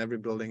buildings, and every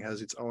building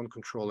has its own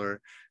controller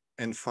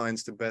and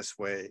finds the best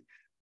way.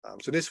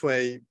 So this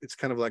way, it's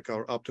kind of like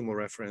our optimal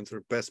reference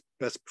or best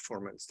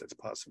performance that's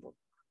possible.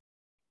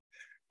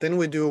 Then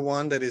we do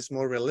one that is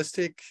more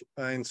realistic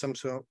in some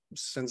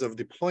sense of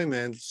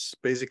deployments,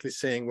 basically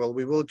saying, well,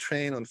 we will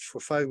train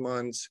for 5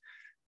 months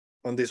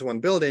on this one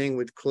building,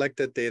 we'd collect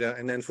that data,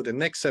 and then for the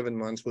next 7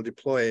 months, we'll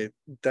deploy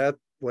that,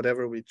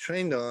 whatever we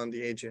trained on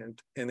the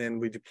agent, and then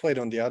we deploy it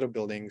on the other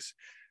buildings,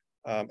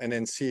 and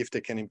then see if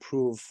they can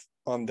improve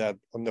on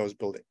those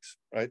buildings,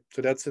 right?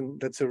 So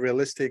that's a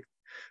realistic,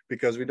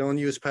 because we don't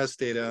use past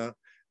data,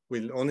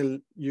 we'll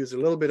only use a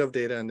little bit of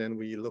data, and then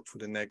we look for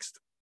the next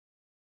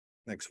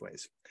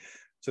ways.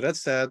 So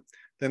that's that.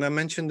 Then I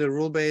mentioned the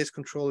rule-based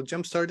control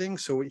jumpstarting.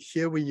 So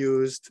here we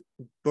used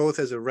both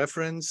as a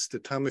reference, the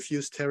time of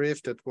use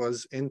tariff that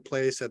was in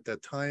place at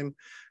that time.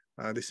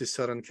 This is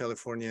Southern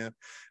California.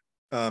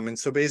 And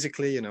so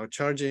basically, you know,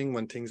 charging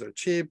when things are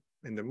cheap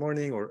in the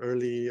morning or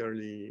early,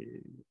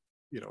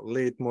 you know,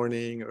 late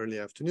morning, early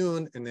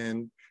afternoon, and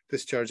then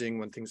discharging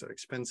when things are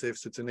expensive.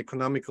 So it's an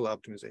economical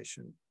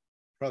optimization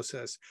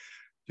process.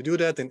 To do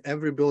that, and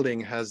every building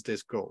has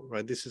this goal,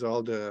 right? This is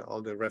all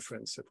the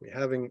reference that we're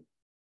having.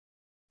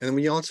 And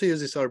we also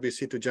use this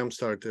RBC to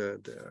jumpstart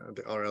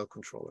the RL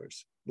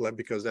controllers,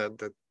 because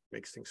that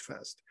makes things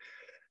fast.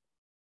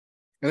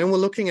 And then we're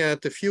looking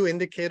at a few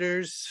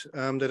indicators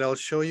that I'll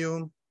show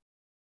you.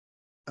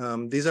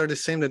 These are the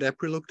same that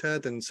EPRI looked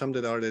at, and some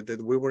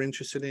that we were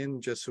interested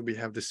in, just so we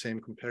have the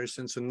same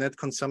comparison. So net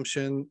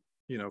consumption,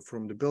 you know,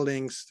 from the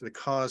buildings, the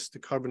cost, the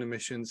carbon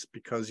emissions,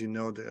 because you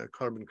know the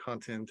carbon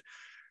content,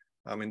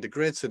 in the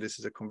grid. So this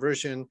is a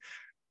conversion.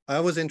 I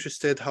was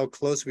interested how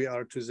close we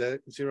are to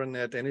zero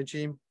net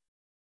energy.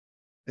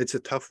 It's a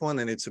tough one,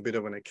 and it's a bit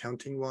of an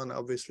accounting one,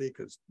 obviously,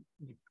 because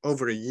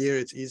over a year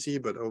it's easy,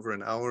 but over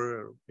an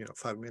hour, or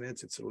 5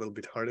 minutes, it's a little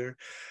bit harder.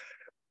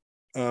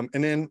 And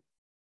then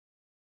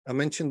I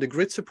mentioned the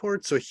grid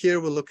support. So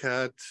here we'll look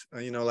at,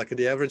 like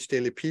the average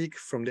daily peak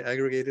from the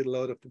aggregated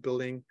load of the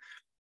building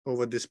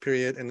over this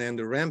period, and then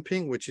the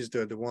ramping, which is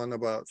the one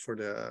about for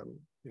the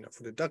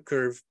for the duck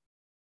curve,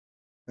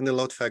 and the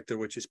load factor,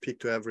 which is peak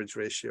to average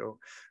ratio,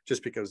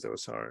 just because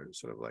those are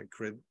sort of like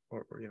grid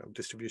or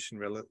distribution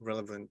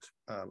relevant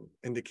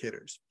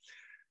indicators.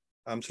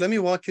 So let me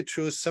walk you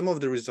through some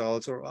of the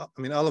results, or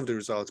all of the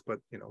results, but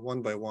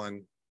one by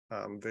one,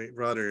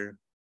 rather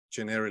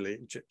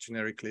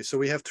generically. So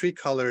we have 3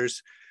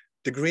 colors.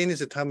 The green is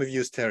the time of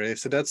use tariff.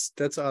 So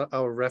that's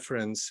our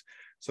reference,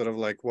 sort of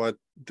like what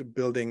the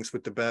buildings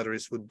with the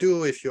batteries would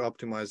do if you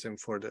optimize them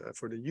for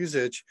the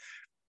usage.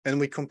 And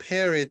we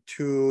compare it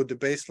to the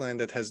baseline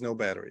that has no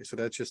battery. So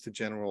that's just the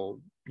general,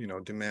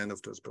 demand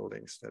of those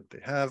buildings that they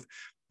have.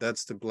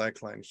 That's the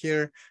black line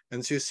here.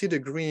 And so you see the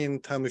green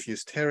time of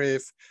use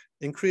tariff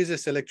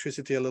increases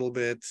electricity a little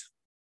bit,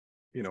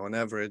 on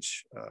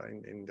average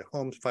in the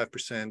homes,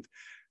 5%.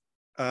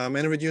 And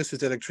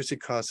reduces electricity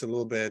costs a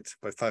little bit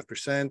by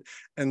 5%.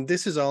 And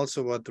this is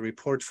also what the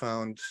report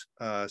found,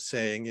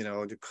 saying,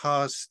 the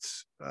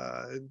costs,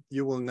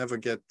 you will never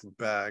get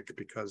back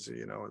because,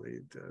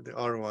 the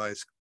ROI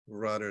is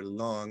rather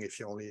long if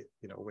you only,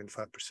 win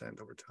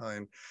 5% over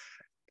time.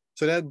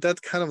 So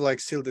that kind of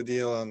like sealed the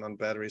deal on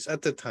batteries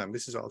at the time.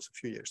 This is also a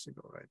few years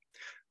ago, right?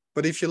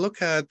 But if you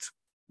look at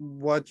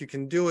what you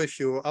can do if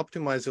you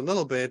optimize a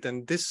little bit,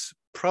 and this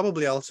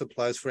probably also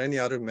applies for any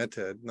other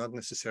method, not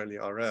necessarily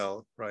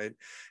RL, right?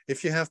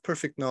 If you have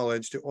perfect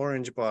knowledge, the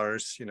orange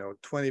bars,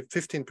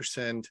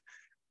 15%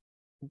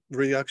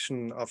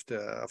 reduction of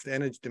the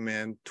energy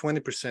demand,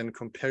 20%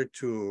 compared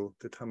to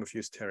the time of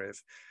use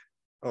tariff,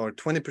 or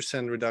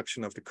 20%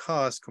 reduction of the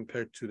cost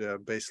compared to the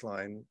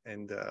baseline,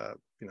 and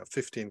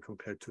 15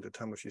 compared to the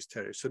time of use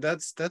tariff. So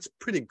that's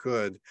pretty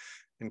good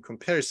in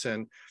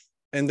comparison.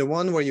 And the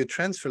one where you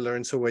transfer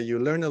learn, so where you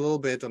learn a little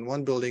bit on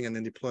one building and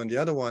then deploy on the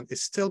other one,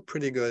 is still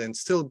pretty good and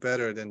still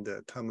better than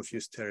the time of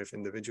use tariff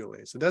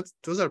individually. So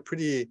those are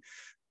pretty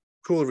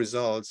cool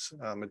results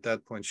at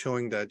that point,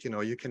 showing that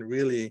you can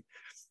really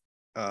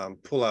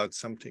pull out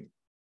something.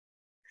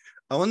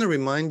 I want to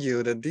remind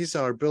you that these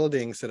are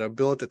buildings that are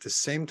built at the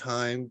same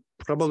time,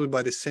 probably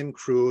by the same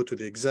crew to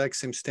the exact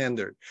same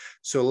standard.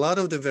 So a lot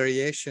of the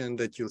variation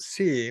that you'll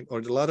see,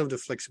 or a lot of the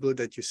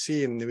flexibility that you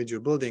see in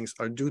individual buildings,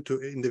 are due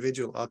to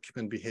individual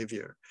occupant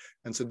behavior.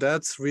 And so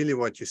that's really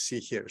what you see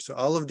here. So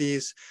all of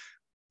these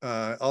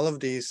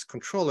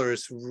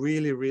controllers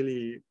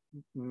really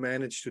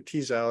manage to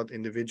tease out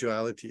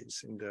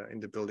individualities in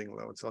the building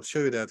loads. I'll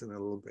show you that in a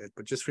little bit,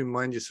 but just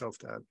remind yourself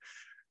that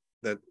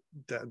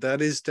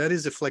is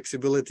the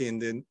flexibility in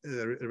the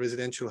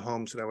residential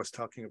homes that I was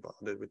talking about,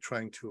 that we're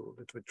trying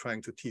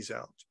to tease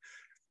out.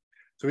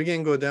 So we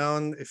can go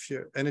down. If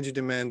your energy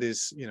demand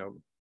is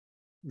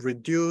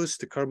reduced,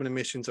 the carbon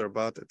emissions are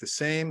about at the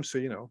same.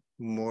 So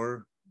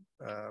more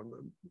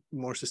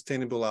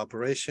sustainable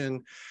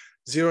operation.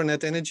 Zero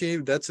net energy,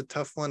 that's a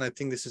tough one. I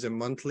think this is a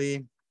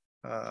monthly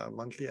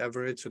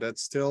average, so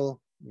that's still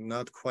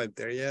not quite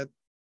there yet.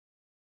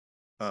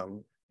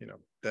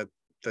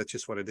 That's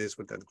just what it is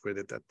with that grid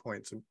at that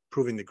point. So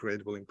improving the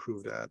grid will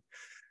improve that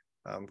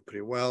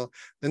pretty well.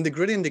 Then the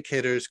grid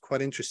indicator is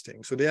quite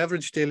interesting. So the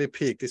average daily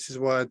peak, this is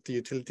what the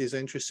utilities are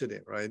interested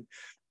in, right?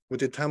 With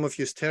the time of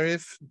use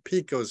tariff,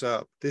 peak goes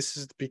up. This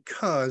is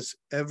because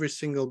every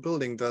single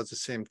building does the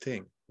same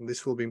thing. And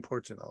this will be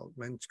important. I'll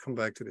come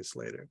back to this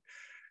later.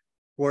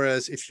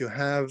 Whereas if you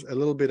have a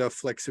little bit of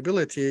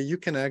flexibility, you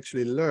can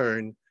actually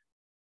learn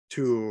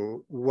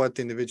to what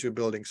the individual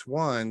buildings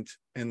want,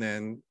 and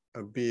then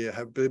have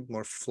a bit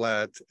more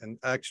flat and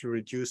actually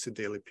reduce the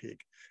daily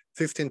peak.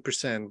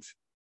 15%,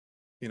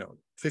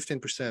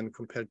 15%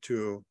 compared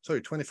to,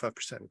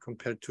 25%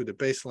 compared to the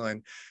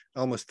baseline,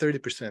 almost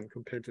 30%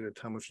 compared to the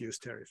time of use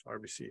tariff,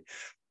 RBC.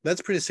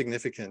 That's pretty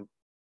significant.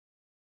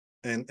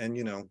 And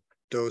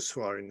those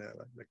who are in the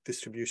like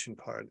distribution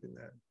part in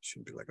that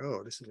should be like,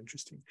 oh, this is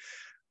interesting.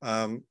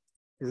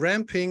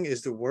 Ramping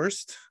is the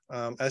worst.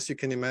 As you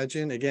can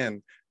imagine,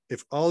 again,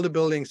 if all the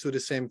buildings do the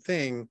same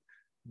thing,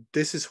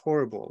 this is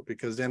horrible,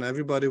 because then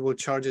everybody will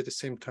charge at the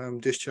same time,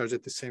 discharge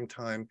at the same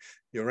time.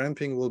 Your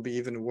ramping will be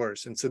even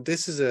worse. And so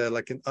this is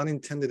like an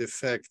unintended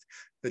effect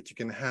that you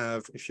can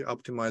have if you're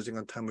optimizing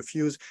on time of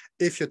use,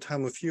 if your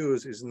time of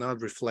use is not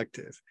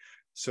reflective.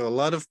 So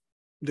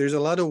there's a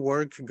lot of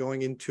work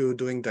going into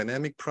doing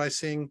dynamic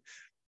pricing.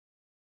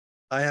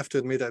 I have to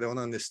admit, I don't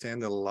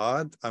understand a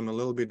lot. I'm a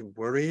little bit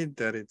worried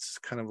that it's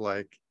kind of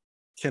like,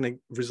 can it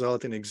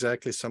result in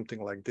exactly something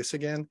like this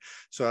again?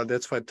 So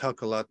that's why I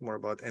talk a lot more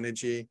about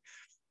energy,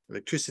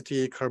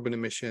 electricity, carbon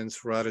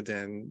emissions, rather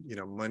than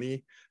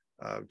money.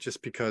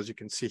 Just because you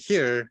can see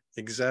here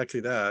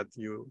exactly that.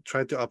 You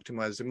try to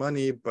optimize the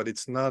money, but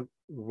it's not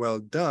well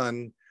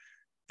done,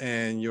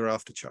 and you're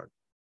off the chart.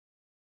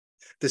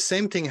 The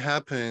same thing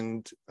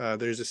happened,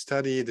 there's a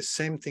study, the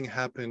same thing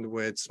happened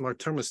with smart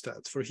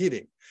thermostats for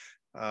heating.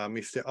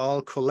 If they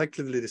all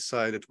collectively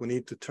decide that we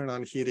need to turn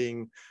on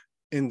heating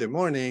in the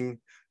morning,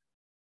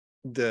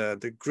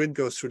 the grid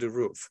goes through the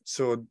roof.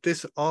 So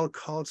this all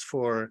calls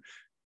for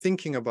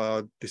thinking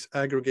about this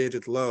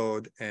aggregated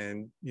load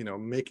and, you know,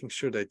 making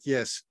sure that,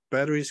 yes,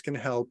 batteries can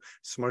help,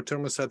 smart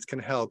thermostats can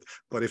help,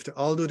 but if they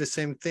all do the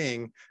same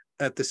thing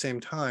at the same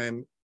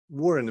time,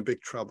 we're in a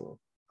big trouble.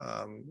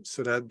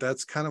 So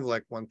that's kind of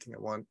like one thing I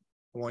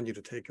want you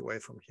to take away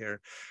from here.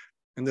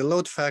 And the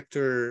load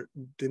factor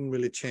didn't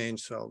really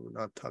change, so I'll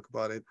not talk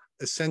about it.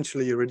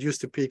 Essentially, you reduce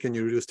the peak and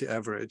you reduce the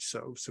average,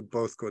 so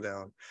both go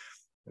down.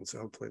 And so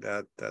hopefully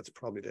that's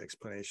probably the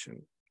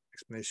explanation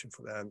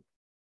for that.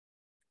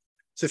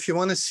 So if you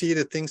want to see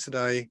the things that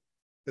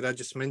I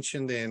just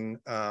mentioned in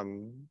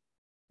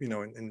you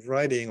know, in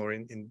writing or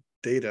in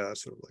data,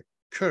 sort of like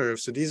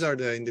curves. So these are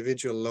the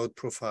individual load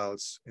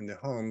profiles in the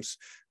homes,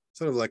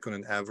 sort of like on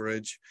an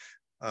average.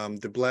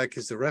 The black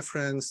is the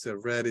reference, the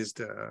red is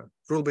the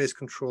rule-based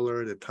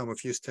controller, the time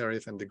of use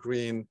tariff, and the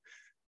green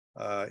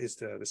is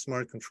the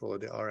smart controller,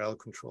 the RL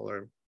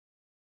controller.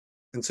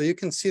 And so you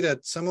can see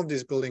that some of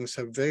these buildings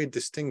have very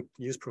distinct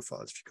use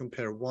profiles. If you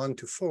compare 1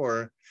 to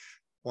 4,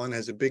 one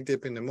has a big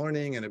dip in the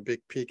morning and a big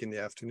peak in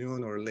the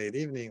afternoon or late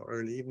evening or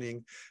early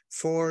evening.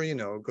 4, you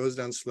know, goes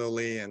down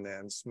slowly and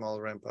then small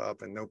ramp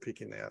up and no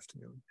peak in the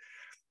afternoon.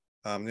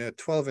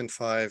 12 and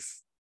 5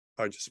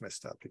 are just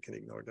messed up. You can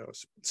ignore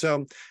those.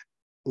 So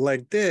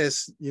like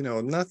this, you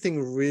know,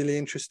 nothing really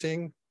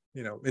interesting.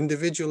 You know,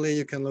 individually,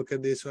 you can look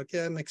at this like,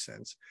 yeah, it makes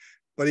sense.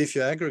 But if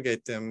you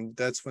aggregate them,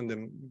 that's when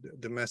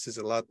the mess is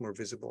a lot more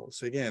visible.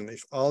 So again,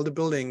 if all the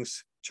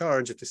buildings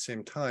charge at the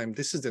same time,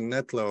 this is the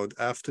net load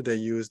after they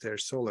use their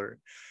solar.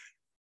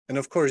 And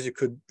of course, you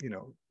could, you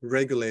know,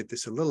 regulate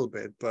this a little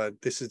bit, but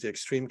this is the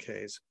extreme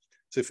case.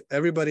 So if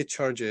everybody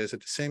charges at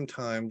the same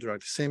time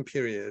throughout the same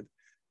period,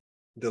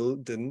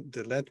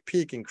 the net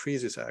peak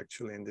increases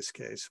actually in this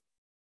case.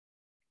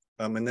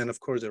 And then, of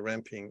course, the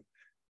ramping,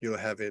 you'll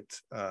have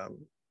it a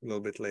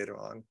little bit later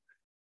on,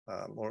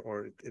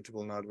 or it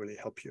will not really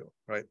help you,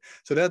 right?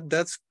 So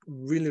that's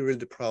really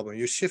the problem.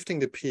 You're shifting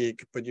the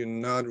peak, but you're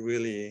not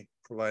really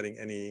providing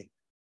any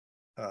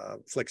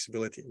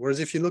flexibility. Whereas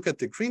if you look at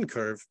the green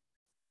curve,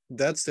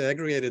 that's the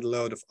aggregated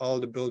load of all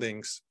the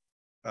buildings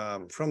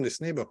from this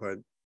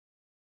neighborhood.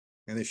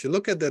 And if you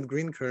look at that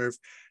green curve,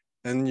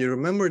 and you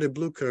remember the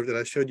blue curve that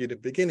I showed you at the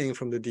beginning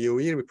from the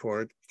DOE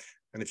report,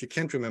 and if you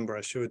can't remember,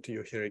 I show it to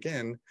you here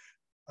again.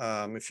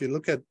 If you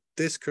look at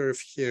this curve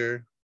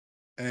here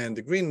and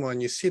the green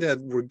one, you see that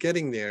we're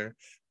getting there.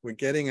 We're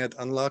getting at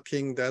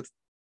unlocking that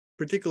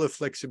particular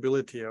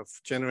flexibility of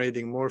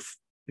generating more,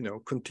 you know,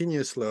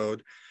 continuous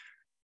load,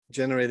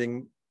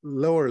 generating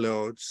lower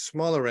load,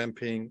 smaller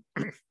ramping,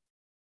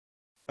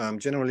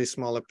 generally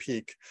smaller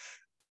peak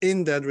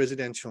in that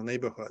residential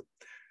neighborhood.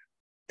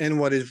 And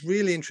what is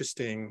really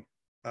interesting,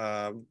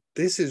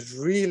 this is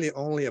really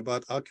only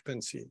about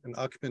occupancy and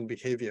occupant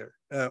behavior.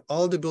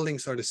 All the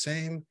buildings are the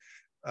same.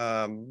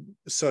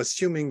 So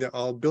assuming they're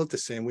all built the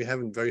same, we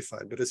haven't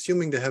verified, but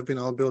assuming they have been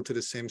all built to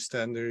the same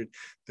standard,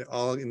 they're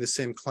all in the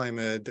same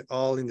climate, they're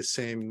all in the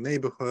same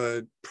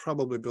neighborhood,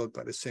 probably built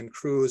by the same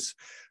crews.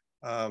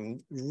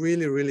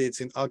 Really,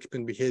 it's in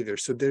occupant behavior.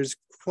 So there's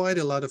quite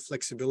a lot of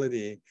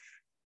flexibility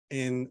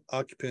in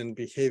occupant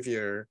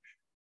behavior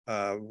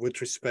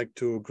with respect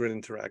to grid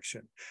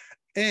interaction.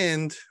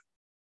 And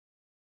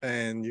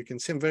you can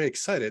see I'm very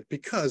excited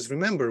because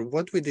remember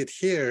what we did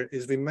here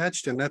is we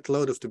matched the net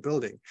load of the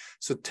building.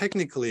 So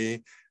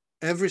technically,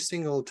 every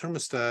single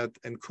thermostat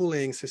and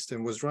cooling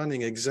system was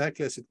running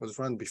exactly as it was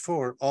run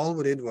before. All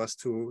we did was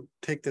to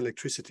take the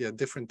electricity at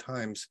different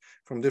times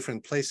from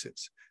different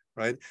places,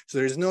 right? So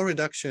there is no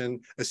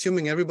reduction.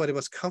 Assuming everybody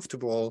was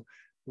comfortable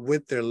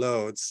with their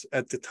loads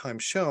at the time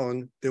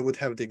shown, they would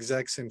have the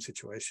exact same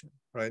situation,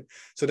 right?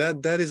 So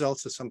that is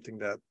also something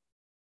that,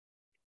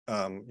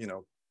 you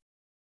know,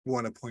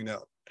 want to point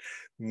out.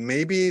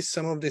 Maybe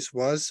some of this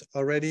was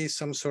already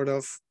some sort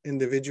of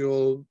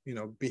individual, you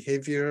know,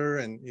 behavior,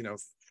 and, you know,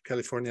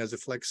 California has a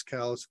flex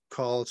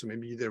call, so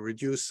maybe they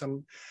reduce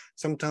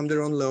sometimes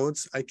their own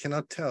loads. I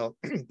cannot tell,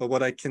 but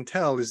what I can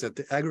tell is that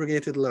the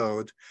aggregated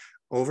load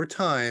over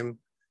time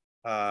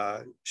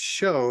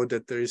show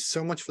that there is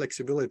so much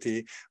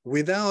flexibility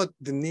without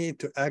the need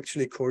to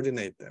actually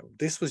coordinate them.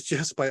 This was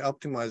just by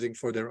optimizing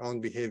for their own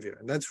behavior,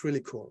 and that's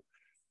really cool.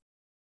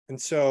 And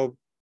so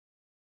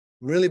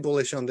I'm really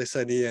bullish on this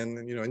idea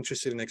and, you know,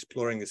 interested in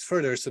exploring this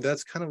further. So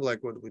that's kind of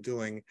like what we're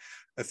doing.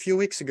 A few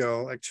weeks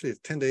ago, actually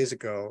 10 days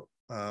ago,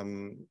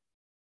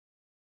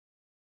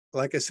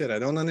 like I said, I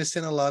don't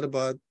understand a lot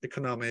about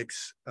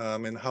economics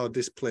and how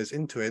this plays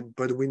into it,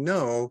 but we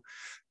know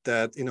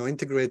that, you know,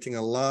 integrating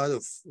a lot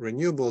of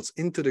renewables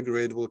into the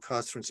grid will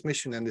cause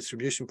transmission and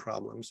distribution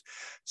problems.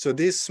 So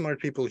these smart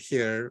people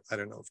here, I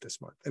don't know if they're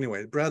smart.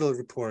 Anyway, Bradle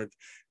report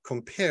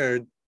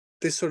compared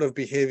this sort of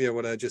behavior,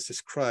 what I just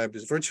described,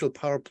 is virtual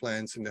power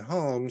plants in the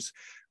homes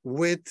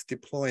with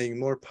deploying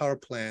more power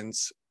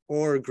plants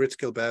or grid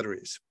scale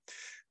batteries.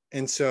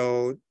 And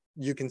so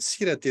you can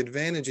see that the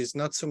advantage is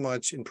not so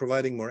much in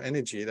providing more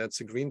energy, that's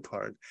the green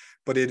part,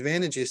 but the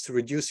advantage is to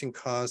reducing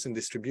costs in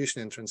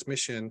distribution and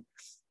transmission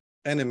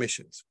and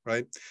emissions,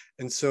 right?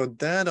 And so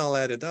that all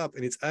added up,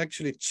 and it's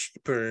actually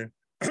cheaper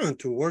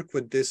to work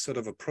with this sort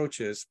of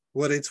approaches,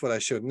 whether it's what I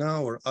showed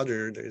now or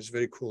other, there's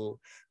very cool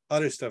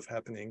other stuff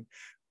happening.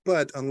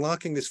 But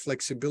unlocking this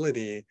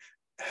flexibility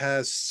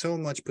has so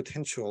much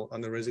potential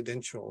on the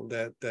residential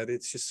that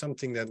it's just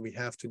something that we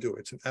have to do.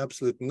 It's an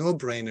absolute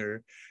no-brainer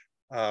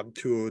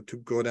to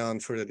go down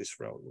further this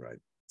road, right?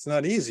 It's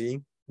not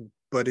easy,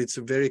 but it's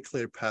a very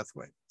clear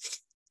pathway.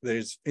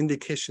 There's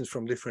indications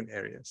from different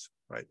areas,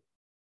 right?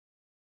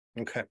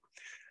 Okay.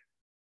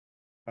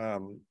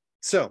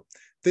 So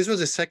this was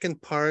the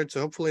second part. So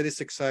hopefully it is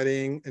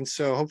exciting. And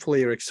so hopefully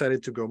you're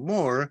excited to go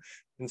more.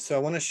 And so I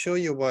want to show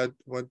you what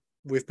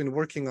we've been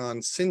working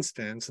on since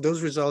then. So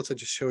those results I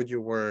just showed you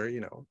were,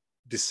 you know,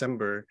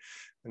 December.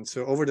 And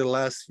so over the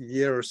last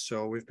year or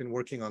so, we've been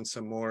working on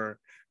some more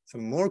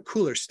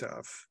cooler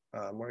stuff,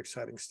 more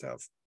exciting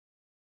stuff,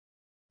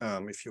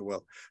 if you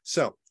will.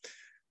 So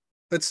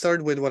let's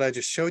start with what I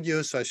just showed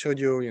you. So I showed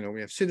you, you know,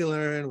 we have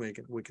CityLearn,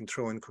 we can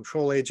throw in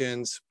control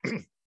agents,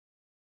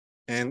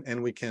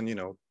 and we can, you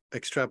know,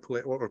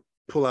 extrapolate or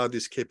pull out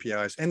these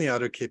KPIs, any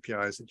other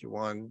KPIs that you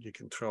want, you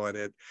can throw at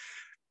it,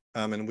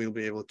 and we'll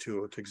be able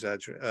to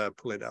exaggerate,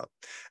 pull it out.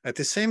 At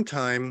the same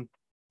time,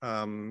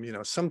 you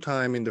know,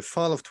 sometime in the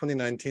fall of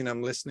 2019,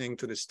 I'm listening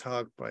to this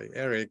talk by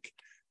Eric,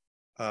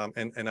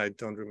 and I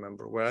don't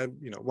remember where,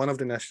 you know, one of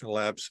the national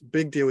labs,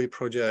 big DOE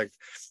project,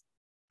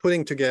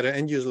 putting together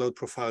end-use load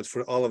profiles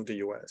for all of the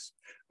US.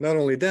 Not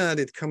only that,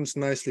 it comes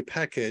nicely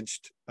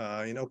packaged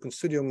in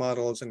OpenStudio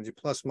models and G+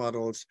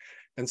 models.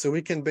 And so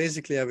we can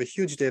basically have a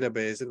huge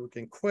database that we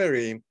can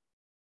query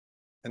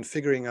and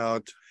figuring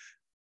out,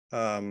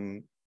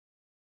 you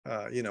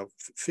know,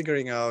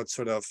 figuring out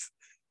sort of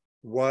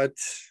what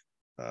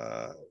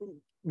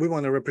we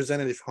want a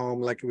representative home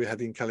like we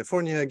had in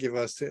California, give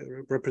us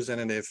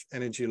representative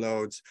energy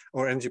loads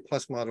or energy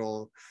plus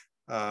model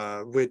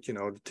with, you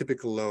know, the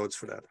typical loads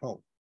for that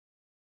home.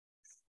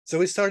 So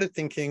we started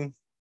thinking,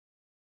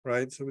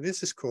 right? So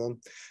this is cool.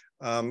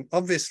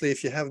 Obviously,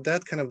 if you have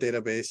that kind of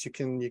database, you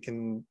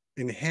can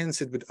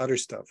enhance it with other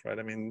stuff, right?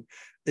 I mean,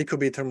 it could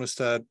be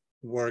thermostat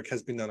work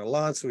has been done a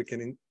lot, so we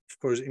can, of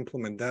course,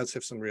 implement that, so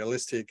have some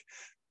realistic.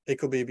 It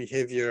could be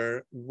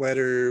behavior,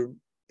 weather,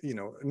 you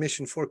know,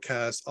 emission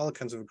forecasts, all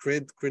kinds of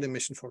grid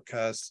emission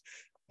forecasts,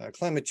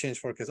 climate change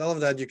forecasts, all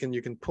of that you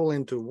can pull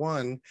into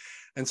one.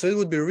 And so it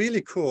would be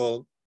really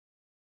cool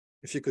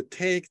if you could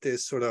take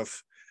this sort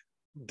of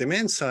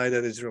demand side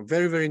that is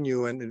very, very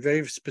new and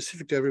very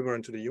specific to everywhere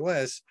into the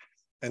US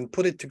and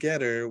put it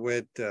together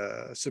with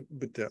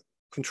the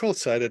control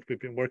side that we've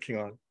been working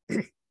on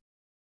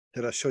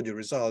that I showed you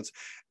results,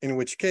 in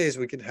which case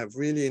we could have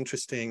really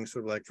interesting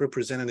sort of like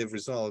representative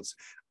results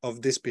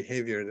of this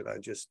behavior that I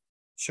just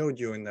showed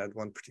you in that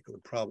one particular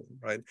problem,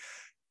 right?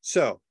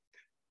 So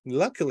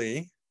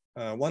luckily,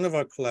 one of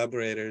our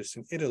collaborators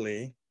in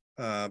Italy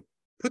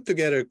put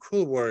together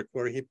cool work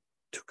where he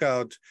took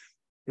out,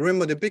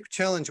 remember the big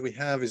challenge we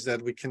have is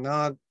that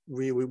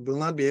we will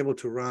not be able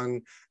to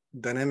run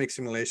dynamic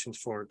simulations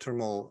for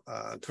thermal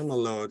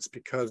loads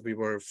because we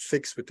were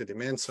fixed with the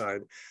demand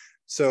side.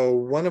 So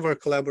one of our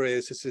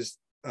collaborators, this is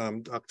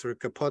Dr.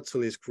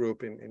 Capozzuli's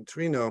group in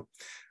Torino,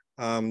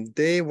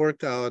 they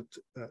worked out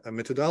a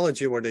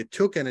methodology where they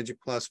took Energy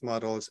Plus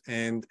models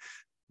and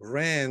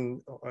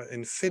ran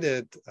and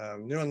fitted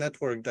neural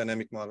network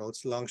dynamic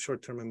models, long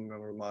short-term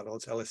memory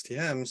models,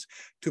 LSTMs,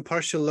 to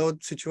partial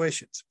load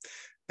situations.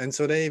 And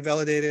so they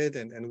validated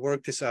and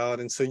worked this out.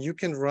 And so you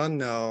can run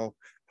now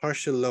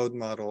partial load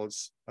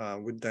models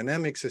with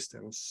dynamic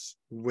systems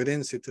within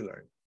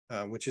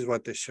CityLearn, which is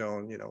what they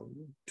shown, you know,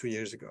 2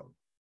 years ago.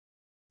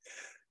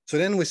 So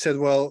then we said,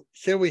 well,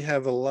 here we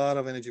have a lot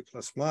of Energy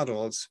Plus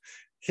models.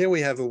 Here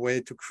we have a way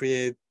to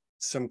create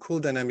some cool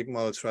dynamic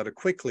models rather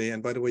quickly.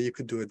 And by the way, you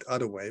could do it the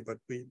other way, but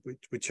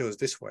we chose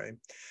this way.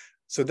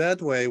 So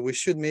that way we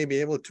should maybe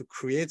be able to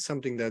create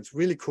something that's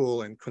really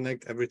cool and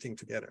connect everything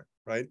together,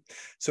 right?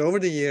 So over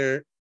the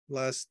year,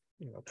 last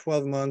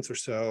 12 months or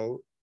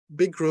so,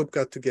 big group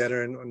got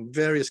together and on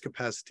various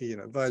capacity, you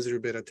know, advisory,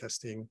 beta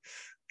testing,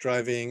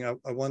 driving.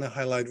 I want to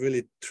highlight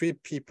really 3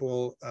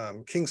 people,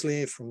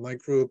 Kingsley from my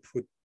group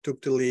who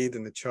took the lead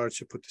and the charge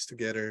to put this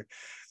together,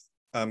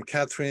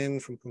 Catherine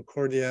from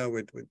Concordia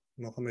with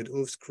Mohamed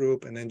Ouf's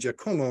group, and then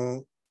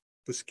Giacomo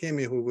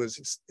Buscemi, who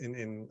was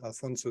in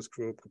Alfonso's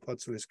group,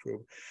 Capozzuli's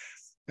group.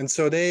 And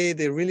so they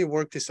really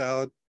worked this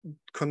out,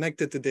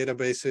 connected the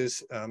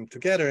databases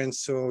together. And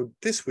so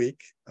this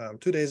week,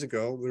 2 days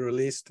ago, we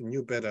released a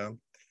new beta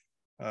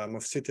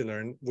of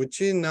CityLearn, which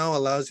now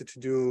allows you to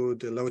do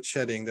the load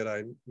shedding that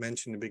I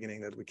mentioned in the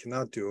beginning that we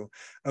cannot do,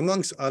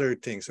 amongst other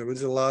things. So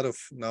there's a lot of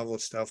novel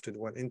stuff that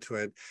went into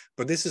it,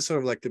 but this is sort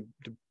of like the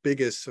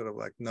biggest sort of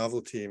like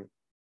novelty,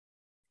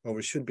 what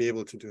we should be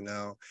able to do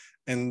now.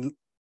 And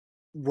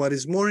what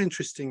is more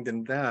interesting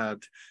than that,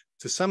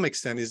 to some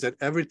extent, is that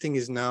everything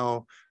is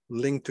now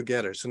linked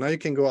together. So now you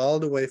can go all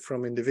the way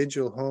from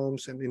individual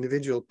homes and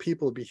individual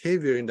people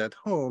behavior in that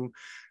home,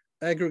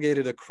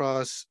 aggregated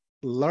across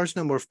a large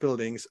number of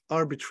buildings,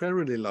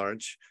 arbitrarily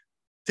large,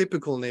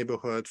 typical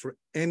neighborhood for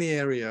any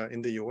area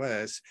in the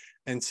US,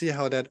 and see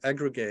how that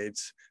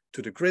aggregates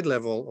to the grid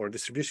level or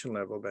distribution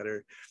level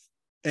better,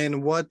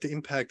 and what the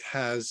impact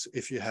has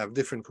if you have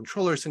different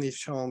controllers in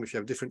each home, if you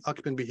have different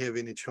occupant behavior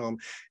in each home,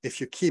 if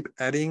you keep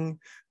adding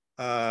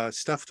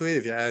stuff to it,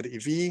 if you add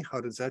EV, how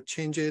does that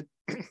change it?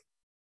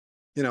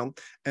 You know,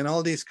 and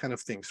all these kind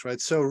of things, right?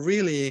 So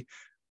really,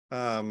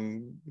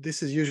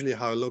 this is usually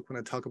how I look when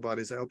I talk about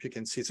it. I hope you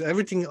can see. So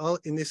everything all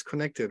in is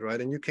connected,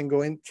 right? And you can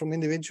go in from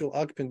individual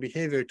occupant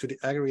behavior to the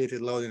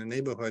aggregated load in a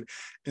neighborhood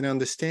and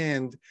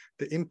understand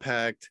the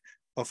impact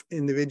of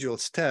individual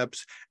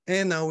steps.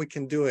 And now we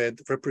can do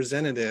it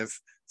representative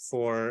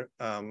for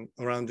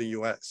around the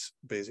US,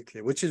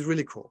 basically, which is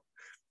really cool,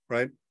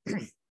 right?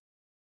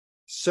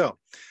 So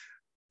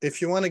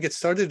if you want to get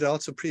started,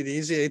 also pretty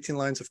easy, 18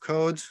 lines of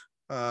code.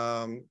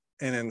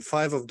 And then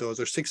 5 of those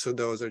or 6 of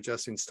those are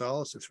just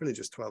installs. So it's really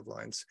just 12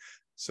 lines.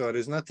 So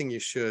there's nothing you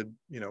should,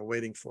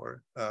 waiting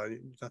for,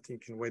 nothing you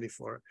can wait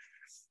for.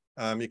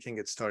 You can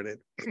get started.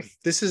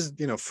 This is,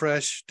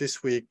 fresh.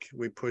 This week,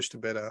 we pushed a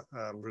beta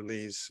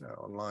release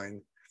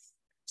online,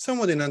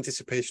 somewhat in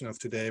anticipation of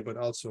today, but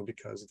also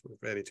because it was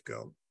ready to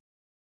go.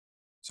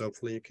 So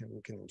hopefully you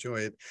can enjoy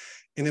it.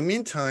 In the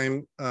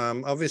meantime,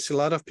 obviously, a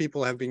lot of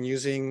people have been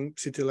using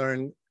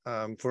CityLearn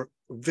for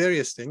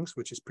various things,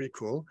 which is pretty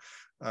cool.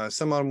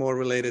 Some are more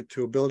related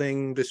to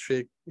building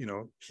district,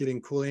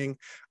 heating, cooling.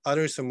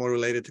 Others are more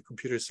related to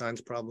computer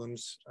science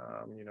problems,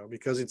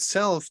 because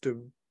itself,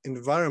 the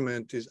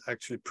environment is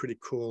actually pretty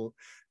cool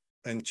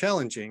and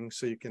challenging.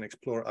 So you can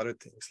explore other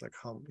things like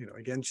how,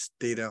 again, just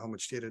data, how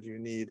much data do you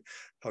need,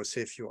 how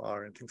safe you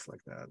are, and things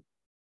like that.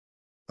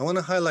 I want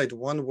to highlight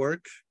one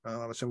work.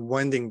 I'm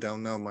winding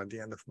down now at the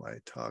end of my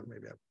talk,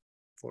 maybe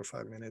 4 or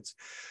 5 minutes.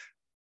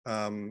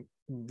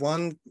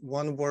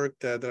 One work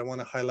that I want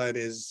to highlight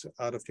is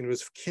out of the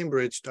University of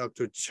Cambridge,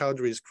 Dr.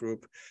 Chowdhury's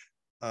group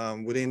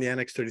within the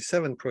Annex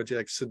 37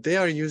 project. So they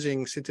are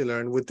using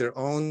CityLearn with their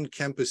own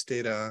campus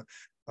data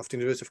of the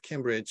University of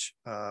Cambridge.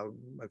 I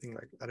think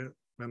I don't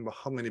remember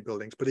how many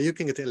buildings, but you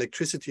can get the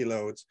electricity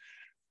loads.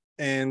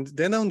 And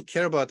they don't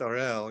care about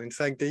RL. In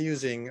fact, they're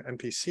using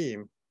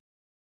MPC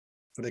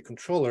for the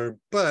controller,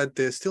 but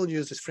they still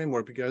use this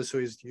framework because it's so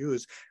easy to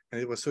use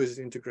and it was so easy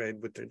to integrate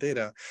with their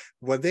data.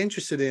 What they're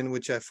interested in,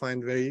 which I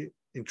find very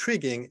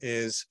intriguing,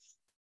 is,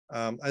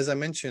 as I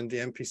mentioned, the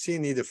MPC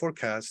need a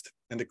forecast,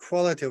 and the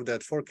quality of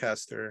that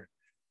forecaster,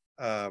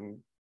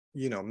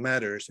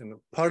 matters. And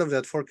part of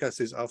that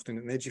forecast is often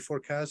an energy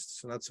forecast,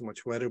 so not so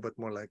much weather, but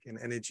more like an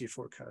energy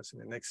forecast in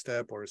the next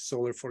step, or a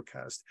solar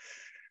forecast.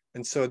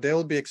 And so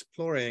they'll be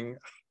exploring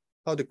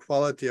how the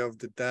quality of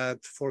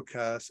that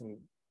forecast and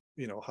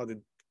how the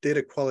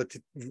data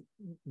quality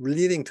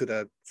leading to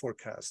that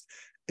forecast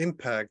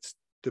impacts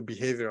the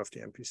behavior of the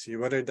MPC,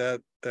 whether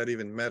that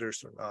even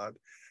matters or not.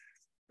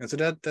 And so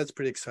that's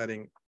pretty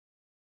exciting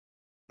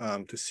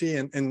to see.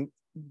 And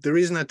the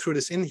reason I threw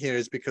this in here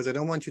is because I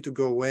don't want you to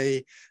go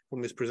away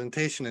from this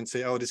presentation and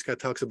say, oh, this guy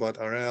talks about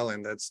RL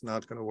and that's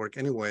not going to work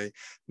anyway.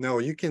 No,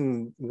 you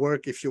can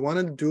work. If you want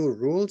to do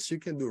rules, you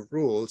can do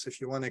rules. If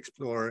you want to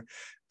explore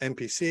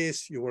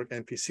MPCs, you work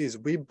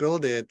MPCs. We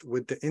build it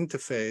with the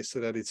interface so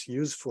that it's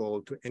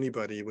useful to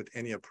anybody with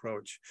any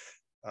approach,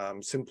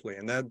 simply.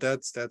 And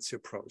that's the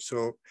approach.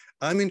 So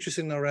I'm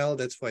interested in RL.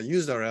 That's why I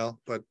used RL,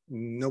 but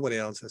nobody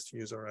else has to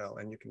use RL,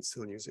 and you can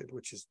still use it,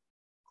 which is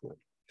cool.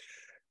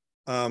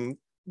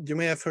 You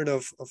may have heard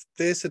of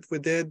this that we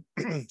did.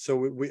 So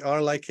we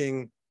are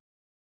liking,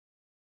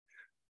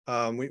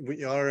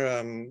 we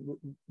are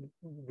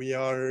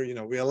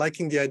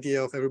liking the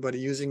idea of everybody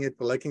using it.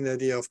 We're liking the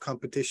idea of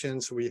competition.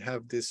 So we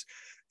have this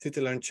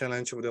CityLearn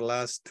challenge over the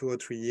last 2 or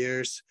 3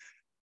 years.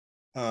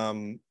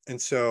 And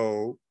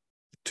so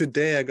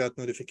today I got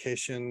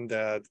notification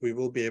that we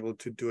will be able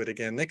to do it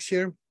again next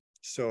year.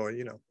 So,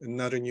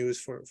 another news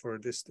for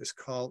this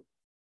call.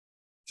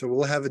 So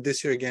we'll have it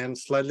this year again,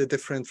 slightly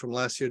different from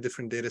last year,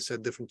 different data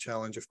set, different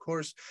challenge, of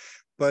course,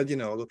 but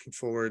looking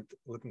forward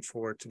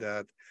to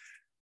that.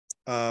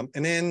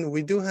 And then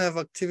we do have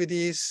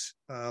activities,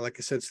 like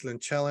I said, CityLearn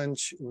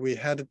Challenge. We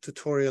had a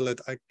tutorial at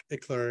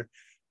ICLR,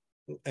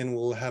 and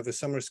we'll have a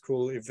summer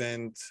school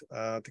event,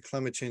 the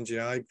Climate Change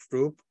AI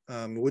group.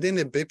 Within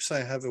the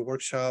BIPSA, I have a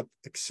workshop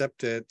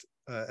accepted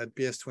at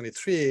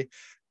BS23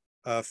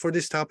 for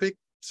this topic.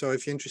 So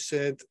if you're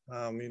interested,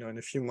 in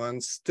a few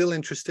months, still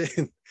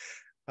interested,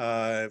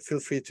 feel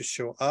free to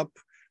show up.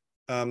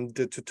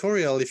 The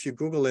tutorial, if you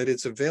Google it,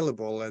 it's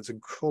available as a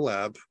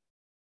collab.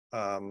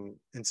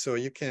 And so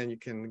you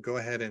can go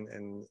ahead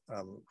and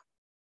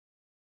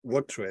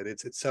work through it.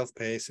 It's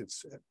self-paced.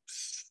 It's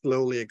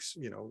slowly,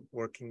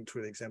 working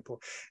through the example.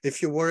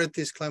 If you were at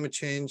these climate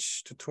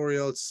change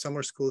tutorials,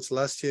 summer schools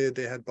last year,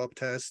 they had Bob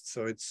tests.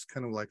 So it's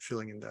kind of like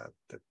filling in that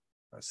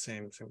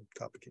same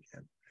topic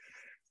again.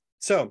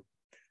 So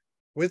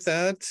with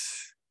that,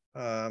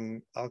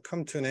 I'll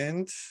come to an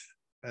end.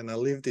 and I'll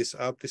leave this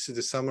up. This is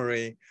the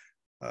summary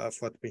of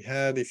what we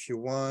had. If you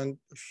want,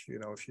 if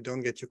you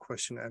don't get your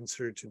question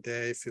answered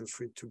today, feel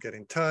free to get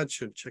in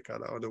touch and check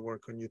out our other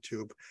work on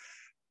YouTube.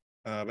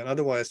 But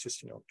otherwise,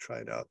 just try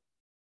it out.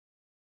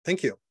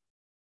 Thank you.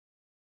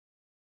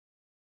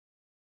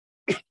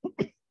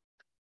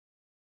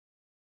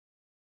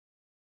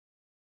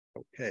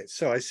 Okay,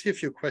 so I see a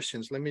few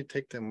questions. Let me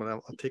take them when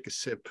I'll take a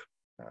sip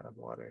of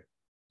water.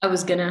 I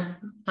was gonna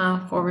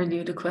forward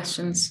you the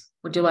questions.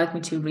 Would you like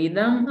me to read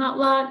them out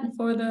loud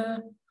for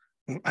the?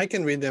 I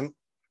can read them.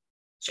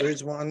 Sure. There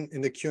is one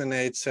in the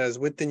Q&A. It says,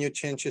 with the new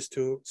changes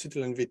to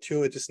CityLearn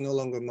v2, it is no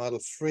longer model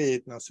free.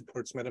 It now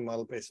supports meta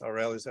model based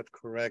RL. Is that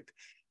correct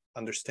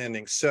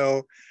understanding?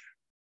 So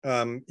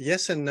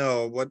yes and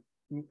no. What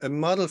a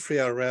model free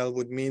RL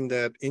would mean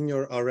that in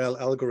your RL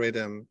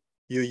algorithm,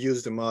 you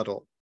use the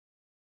model.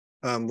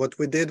 What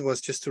we did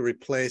was just to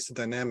replace the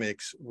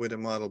dynamics with a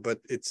model, but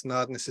it's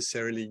not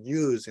necessarily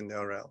used in the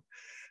RL.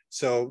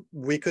 So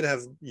we could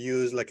have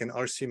used like an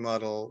RC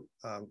model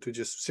to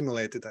just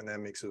simulate the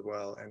dynamics as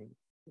well. And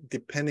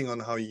depending on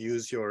how you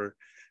use your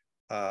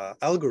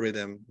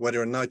algorithm,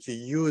 whether or not you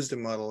use the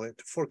model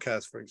to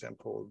forecast, for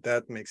example,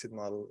 that makes it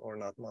model or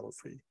not model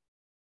free.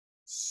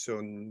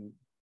 So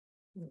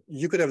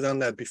you could have done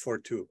that before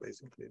too,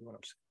 basically, what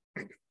I'm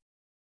saying.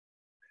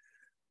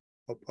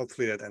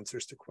 Hopefully that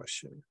answers the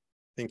question.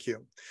 Thank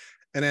you.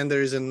 And then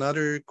there is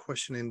another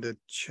question in the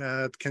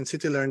chat. Can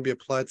CityLearn be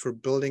applied for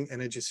building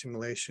energy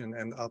simulation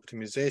and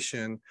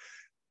optimization?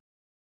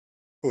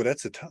 Oh,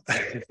 that's a tough.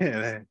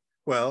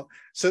 Well,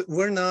 so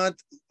we're not,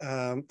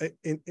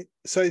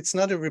 so it's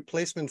not a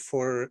replacement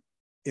for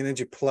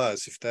Energy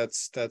Plus, if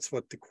that's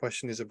what the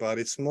question is about.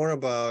 It's more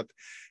about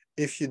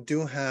if you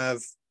do have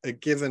a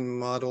given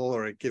model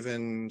or a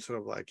given sort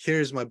of like,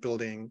 here's my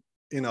building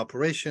in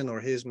operation,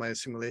 or here's my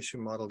simulation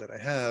model that I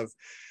have,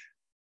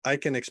 I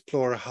can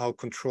explore how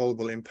control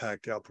will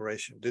impact the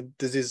operation. The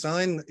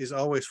design is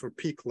always for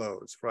peak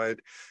loads, right?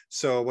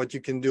 So what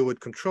you can do with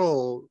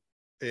control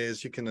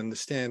is you can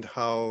understand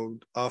how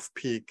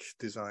off-peak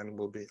design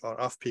will be, or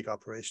off-peak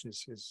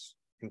operations is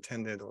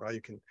intended, or how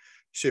you can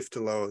shift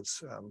the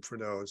loads for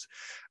those.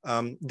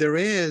 There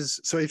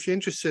is, so if you're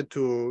interested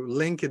to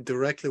link it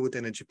directly with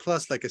Energy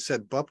Plus, like I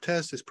said, Bob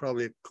Test is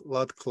probably a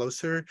lot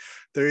closer.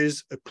 There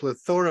is a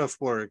plethora of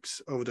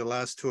works over the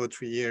last 2 or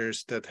 3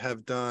 years that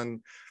have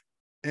done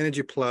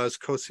Energy Plus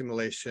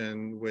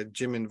co-simulation with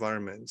gym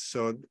environments.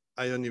 So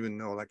I don't even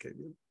know, like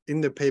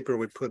in the paper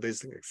we put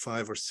this like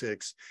 5 or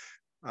 6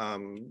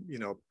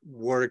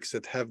 works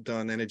that have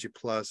done Energy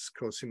Plus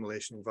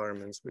co-simulation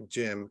environments with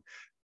gym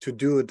to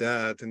do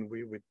that, and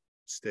we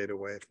stayed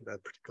away for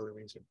that particular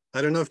reason.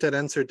 I don't know if that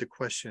answered the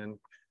question.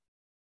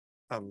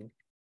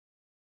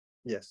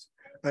 Yes,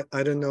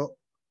 I don't know.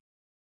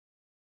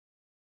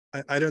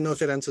 I don't know if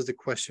that answers the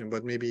question,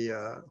 but maybe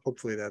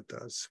hopefully that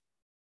does.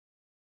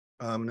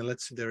 Now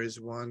let's see, there is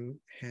one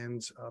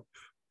hands up.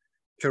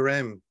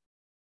 Kerem.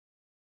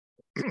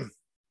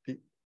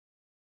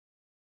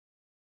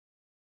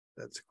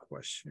 That's a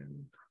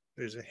question.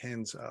 There's a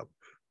hands up.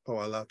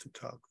 Oh, allowed to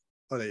talk.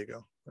 Oh, there you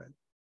go. Right.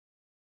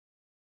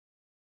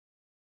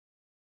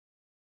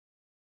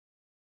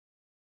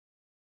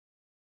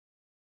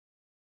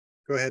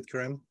 Go ahead,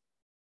 Kerem.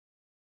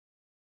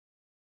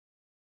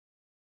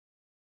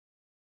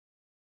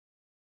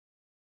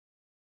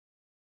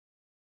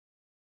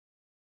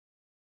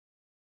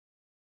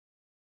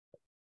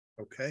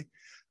 Okay.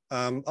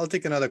 I'll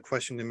take another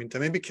question in the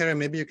meantime. Maybe Karen,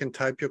 maybe you can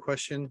type your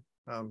question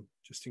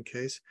just in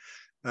case.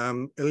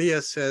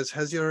 Elias says,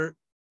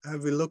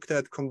 have we looked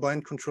at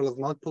combined control of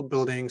multiple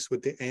buildings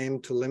with the aim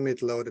to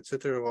limit load,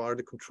 etc., or are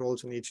the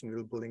controls in each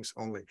individual buildings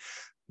only?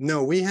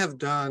 No, we have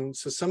done,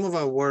 so some of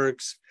our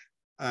works,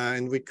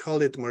 and we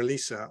call it MERLIN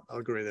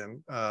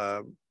algorithm.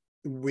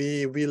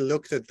 We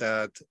looked at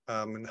that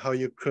and how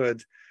you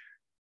could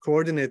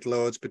coordinate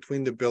loads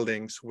between the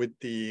buildings with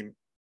the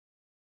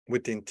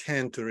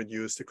intent to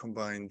reduce the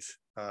combined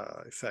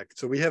effect.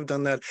 So we have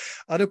done that.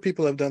 Other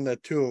people have done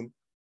that too.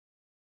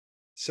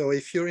 So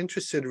if you're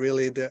interested,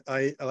 really,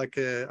 like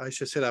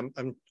Aisha said,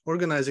 I'm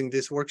organizing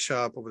this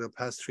workshop over the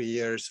past 3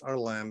 years,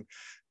 RLAM,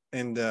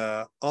 and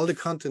all the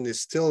content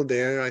is still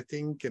there, I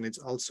think, and it's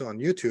also on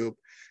YouTube.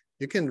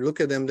 You can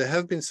look at them. There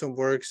have been some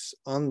works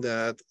on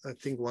that. I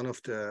think one of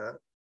the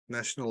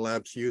national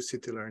labs used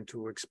CityLearn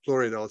to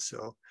explore it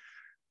also.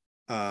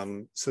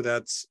 So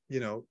that's,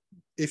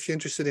 if you're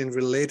interested in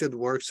related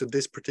works to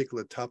this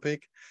particular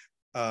topic,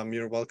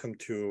 you're welcome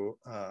to,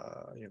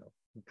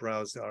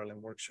 browse the RLM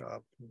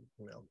workshop.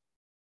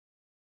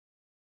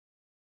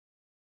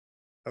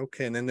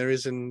 Okay, and then there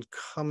is a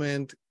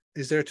comment.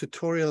 Is there a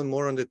tutorial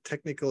more on the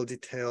technical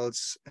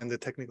details and the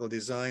technical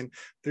design?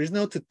 There is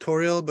no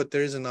tutorial, but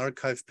there is an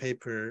archive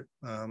paper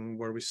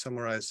where we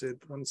summarize it.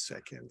 1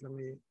 second, let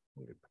me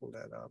pull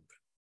that up.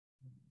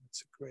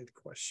 It's a great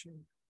question.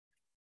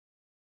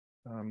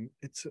 I'm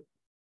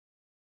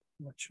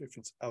not sure if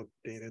it's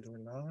outdated or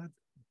not.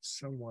 It's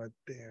somewhat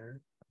there.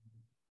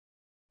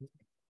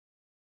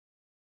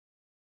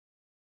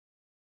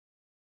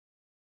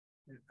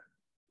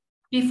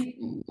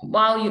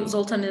 While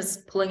Zoltan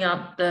is pulling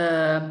up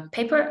the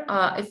paper,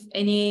 if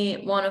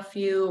any one of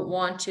you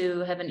want to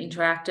have an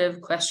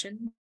interactive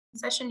question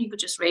session, you could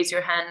just raise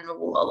your hand and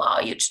we'll allow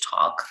you to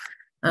talk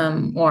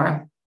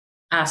or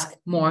ask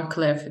more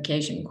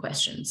clarification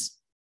questions.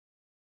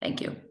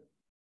 Thank you.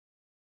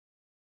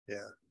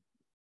 Yeah,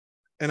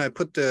 and I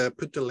put the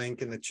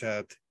link in the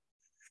chat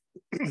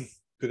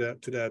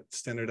to that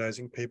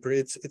standardizing paper.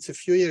 It's a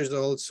few years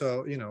old,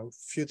 so you know,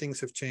 few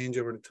things have changed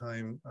over the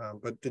time,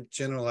 but the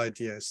general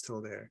idea is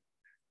still there.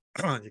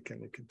 you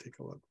can take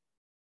a look.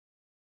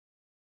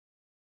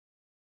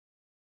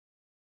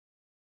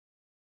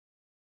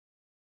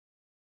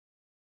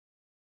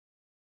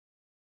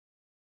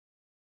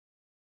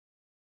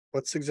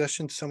 What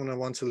suggestion to someone who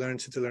wants to learn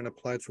CityLearn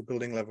applied for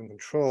building level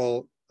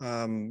control?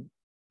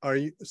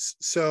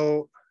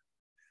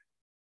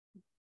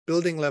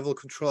 Building level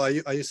control,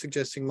 are you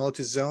suggesting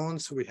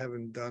multi-zones? We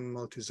haven't done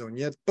multi-zone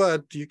yet,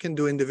 but you can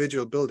do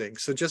individual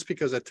buildings. So just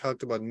because I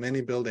talked about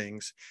many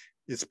buildings,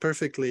 it's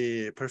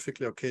perfectly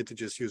okay to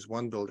just use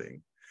one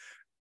building.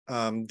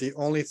 The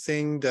only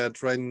thing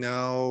that right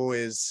now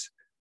is,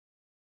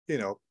 you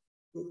know,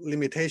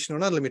 limitation, or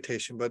not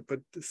limitation, but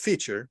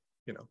feature,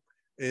 you know,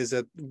 is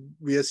that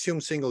we assume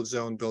single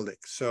zone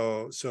buildings.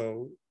 So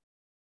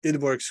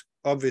it works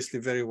obviously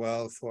very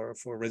well for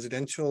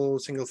residential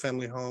single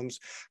family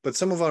homes, but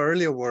some of our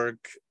earlier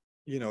work,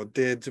 you know,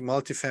 did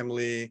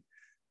multifamily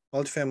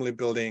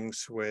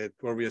buildings where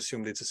we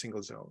assumed it's a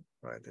single zone,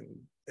 right? And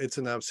it's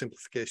enough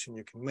simplification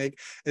you can make.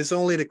 It's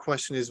only the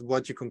question is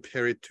what you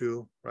compare it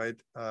to,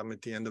 right?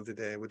 At the end of the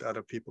day with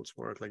other people's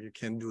work, like you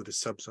can do the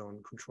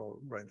subzone control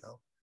right now.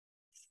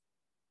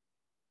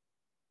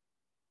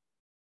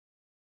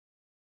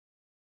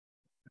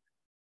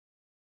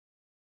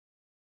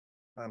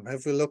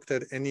 Have we looked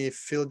at any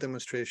field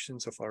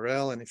demonstrations of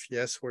RL? And if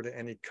yes, were there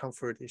any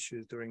comfort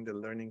issues during the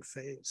learning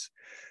phase?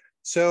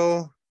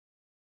 So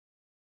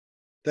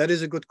that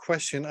is a good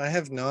question. I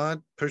have not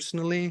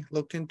personally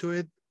looked into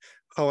it.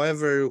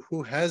 However,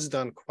 who has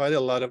done quite a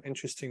lot of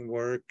interesting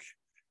work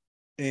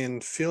in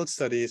field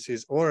studies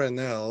is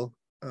ORNL,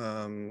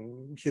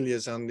 Hilya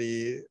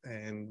Zandi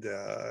and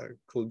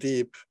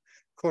Kuldeep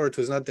Kaur,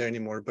 who's not there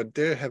anymore, but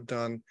they have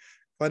done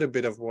quite a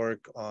bit of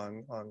work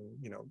on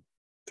you know,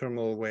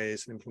 thermal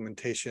ways and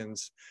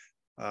implementations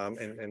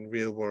and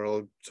real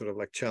world sort of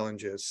like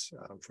challenges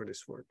for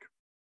this work.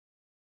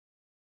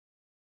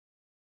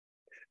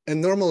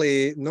 And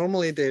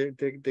normally there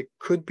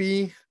could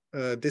be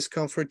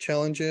discomfort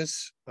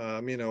challenges,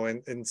 you know,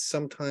 and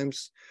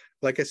sometimes,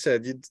 like I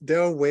said,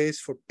 there are ways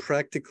for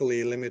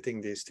practically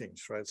limiting these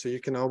things, right? So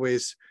you can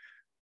always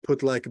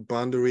put like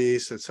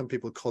boundaries, that some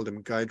people call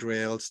them guide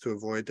rails, to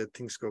avoid that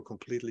things go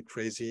completely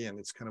crazy, and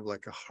it's kind of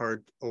like a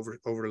hard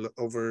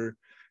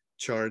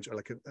overcharge, or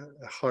like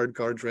a hard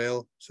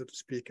guardrail, so to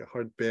speak, a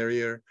hard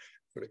barrier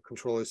for the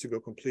controllers to go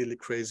completely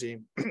crazy.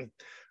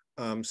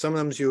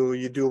 Sometimes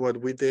you do what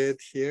we did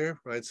here,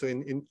 right? So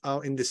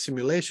in the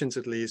simulations,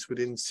 at least, we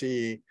didn't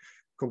see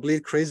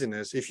complete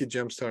craziness if you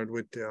jumpstart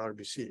with the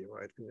RBC,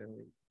 right? And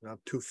then not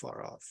too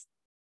far off.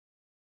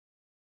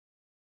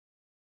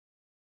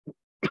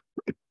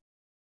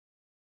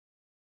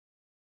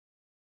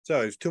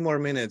 So 2 more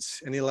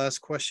minutes. Any last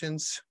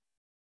questions?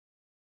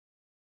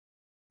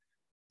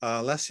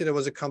 Last year there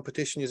was a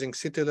competition using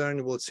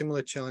CityLearn. Will a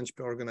similar challenge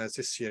be organized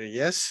this year?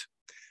 Yes.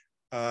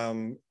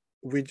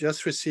 We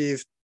just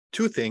received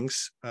 2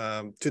 things.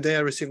 Today I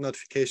received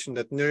notification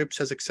that NeurIPS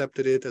has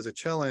accepted it as a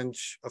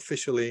challenge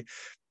officially.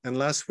 And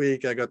last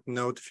week I got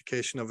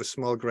notification of a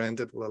small grant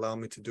that will allow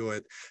me to do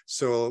it.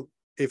 So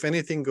if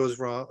anything goes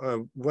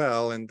wrong,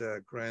 well, and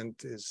the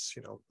grant is,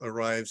 you know,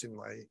 arrives in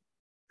my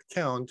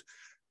account,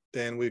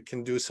 then we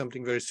can do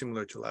something very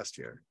similar to last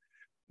year.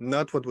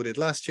 Not what we did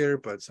last year,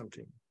 but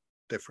something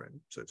different.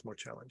 So it's more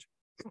challenging.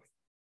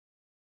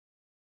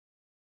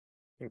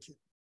 Thank you.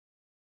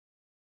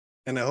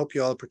 And I hope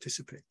you all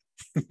participate.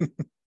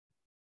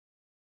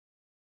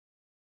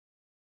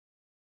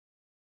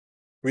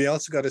 We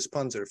also got a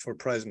sponsor for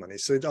prize money.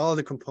 So all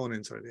the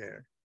components are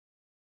there.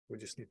 We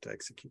just need to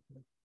execute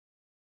them.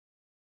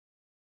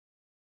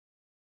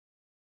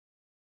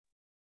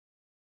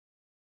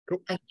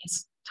 Cool. I think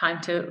it's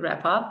time to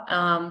wrap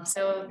up.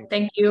 So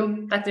thank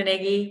you, Dr.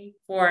 Nagy,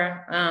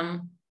 for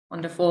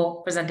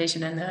wonderful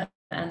presentation and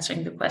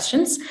answering the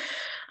questions.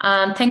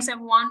 Thanks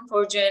everyone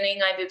for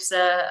joining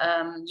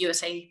ibpsa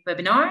USA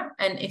webinar.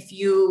 And if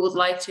you would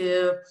like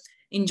to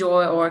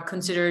enjoy or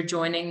consider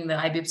joining the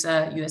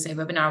ibpsa USA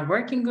webinar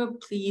working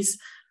group, please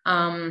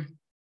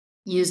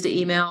use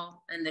the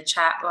email in the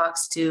chat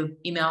box to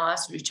email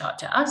us, reach out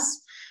to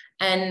us.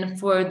 And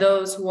for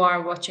those who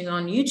are watching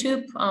on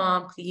YouTube,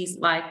 please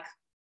like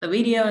the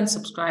video and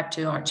subscribe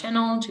to our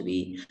channel to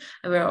be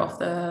aware of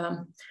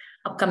the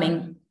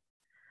upcoming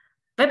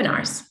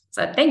webinars.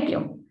 So thank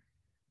you.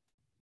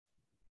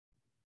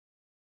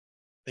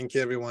 Thank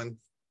you, everyone.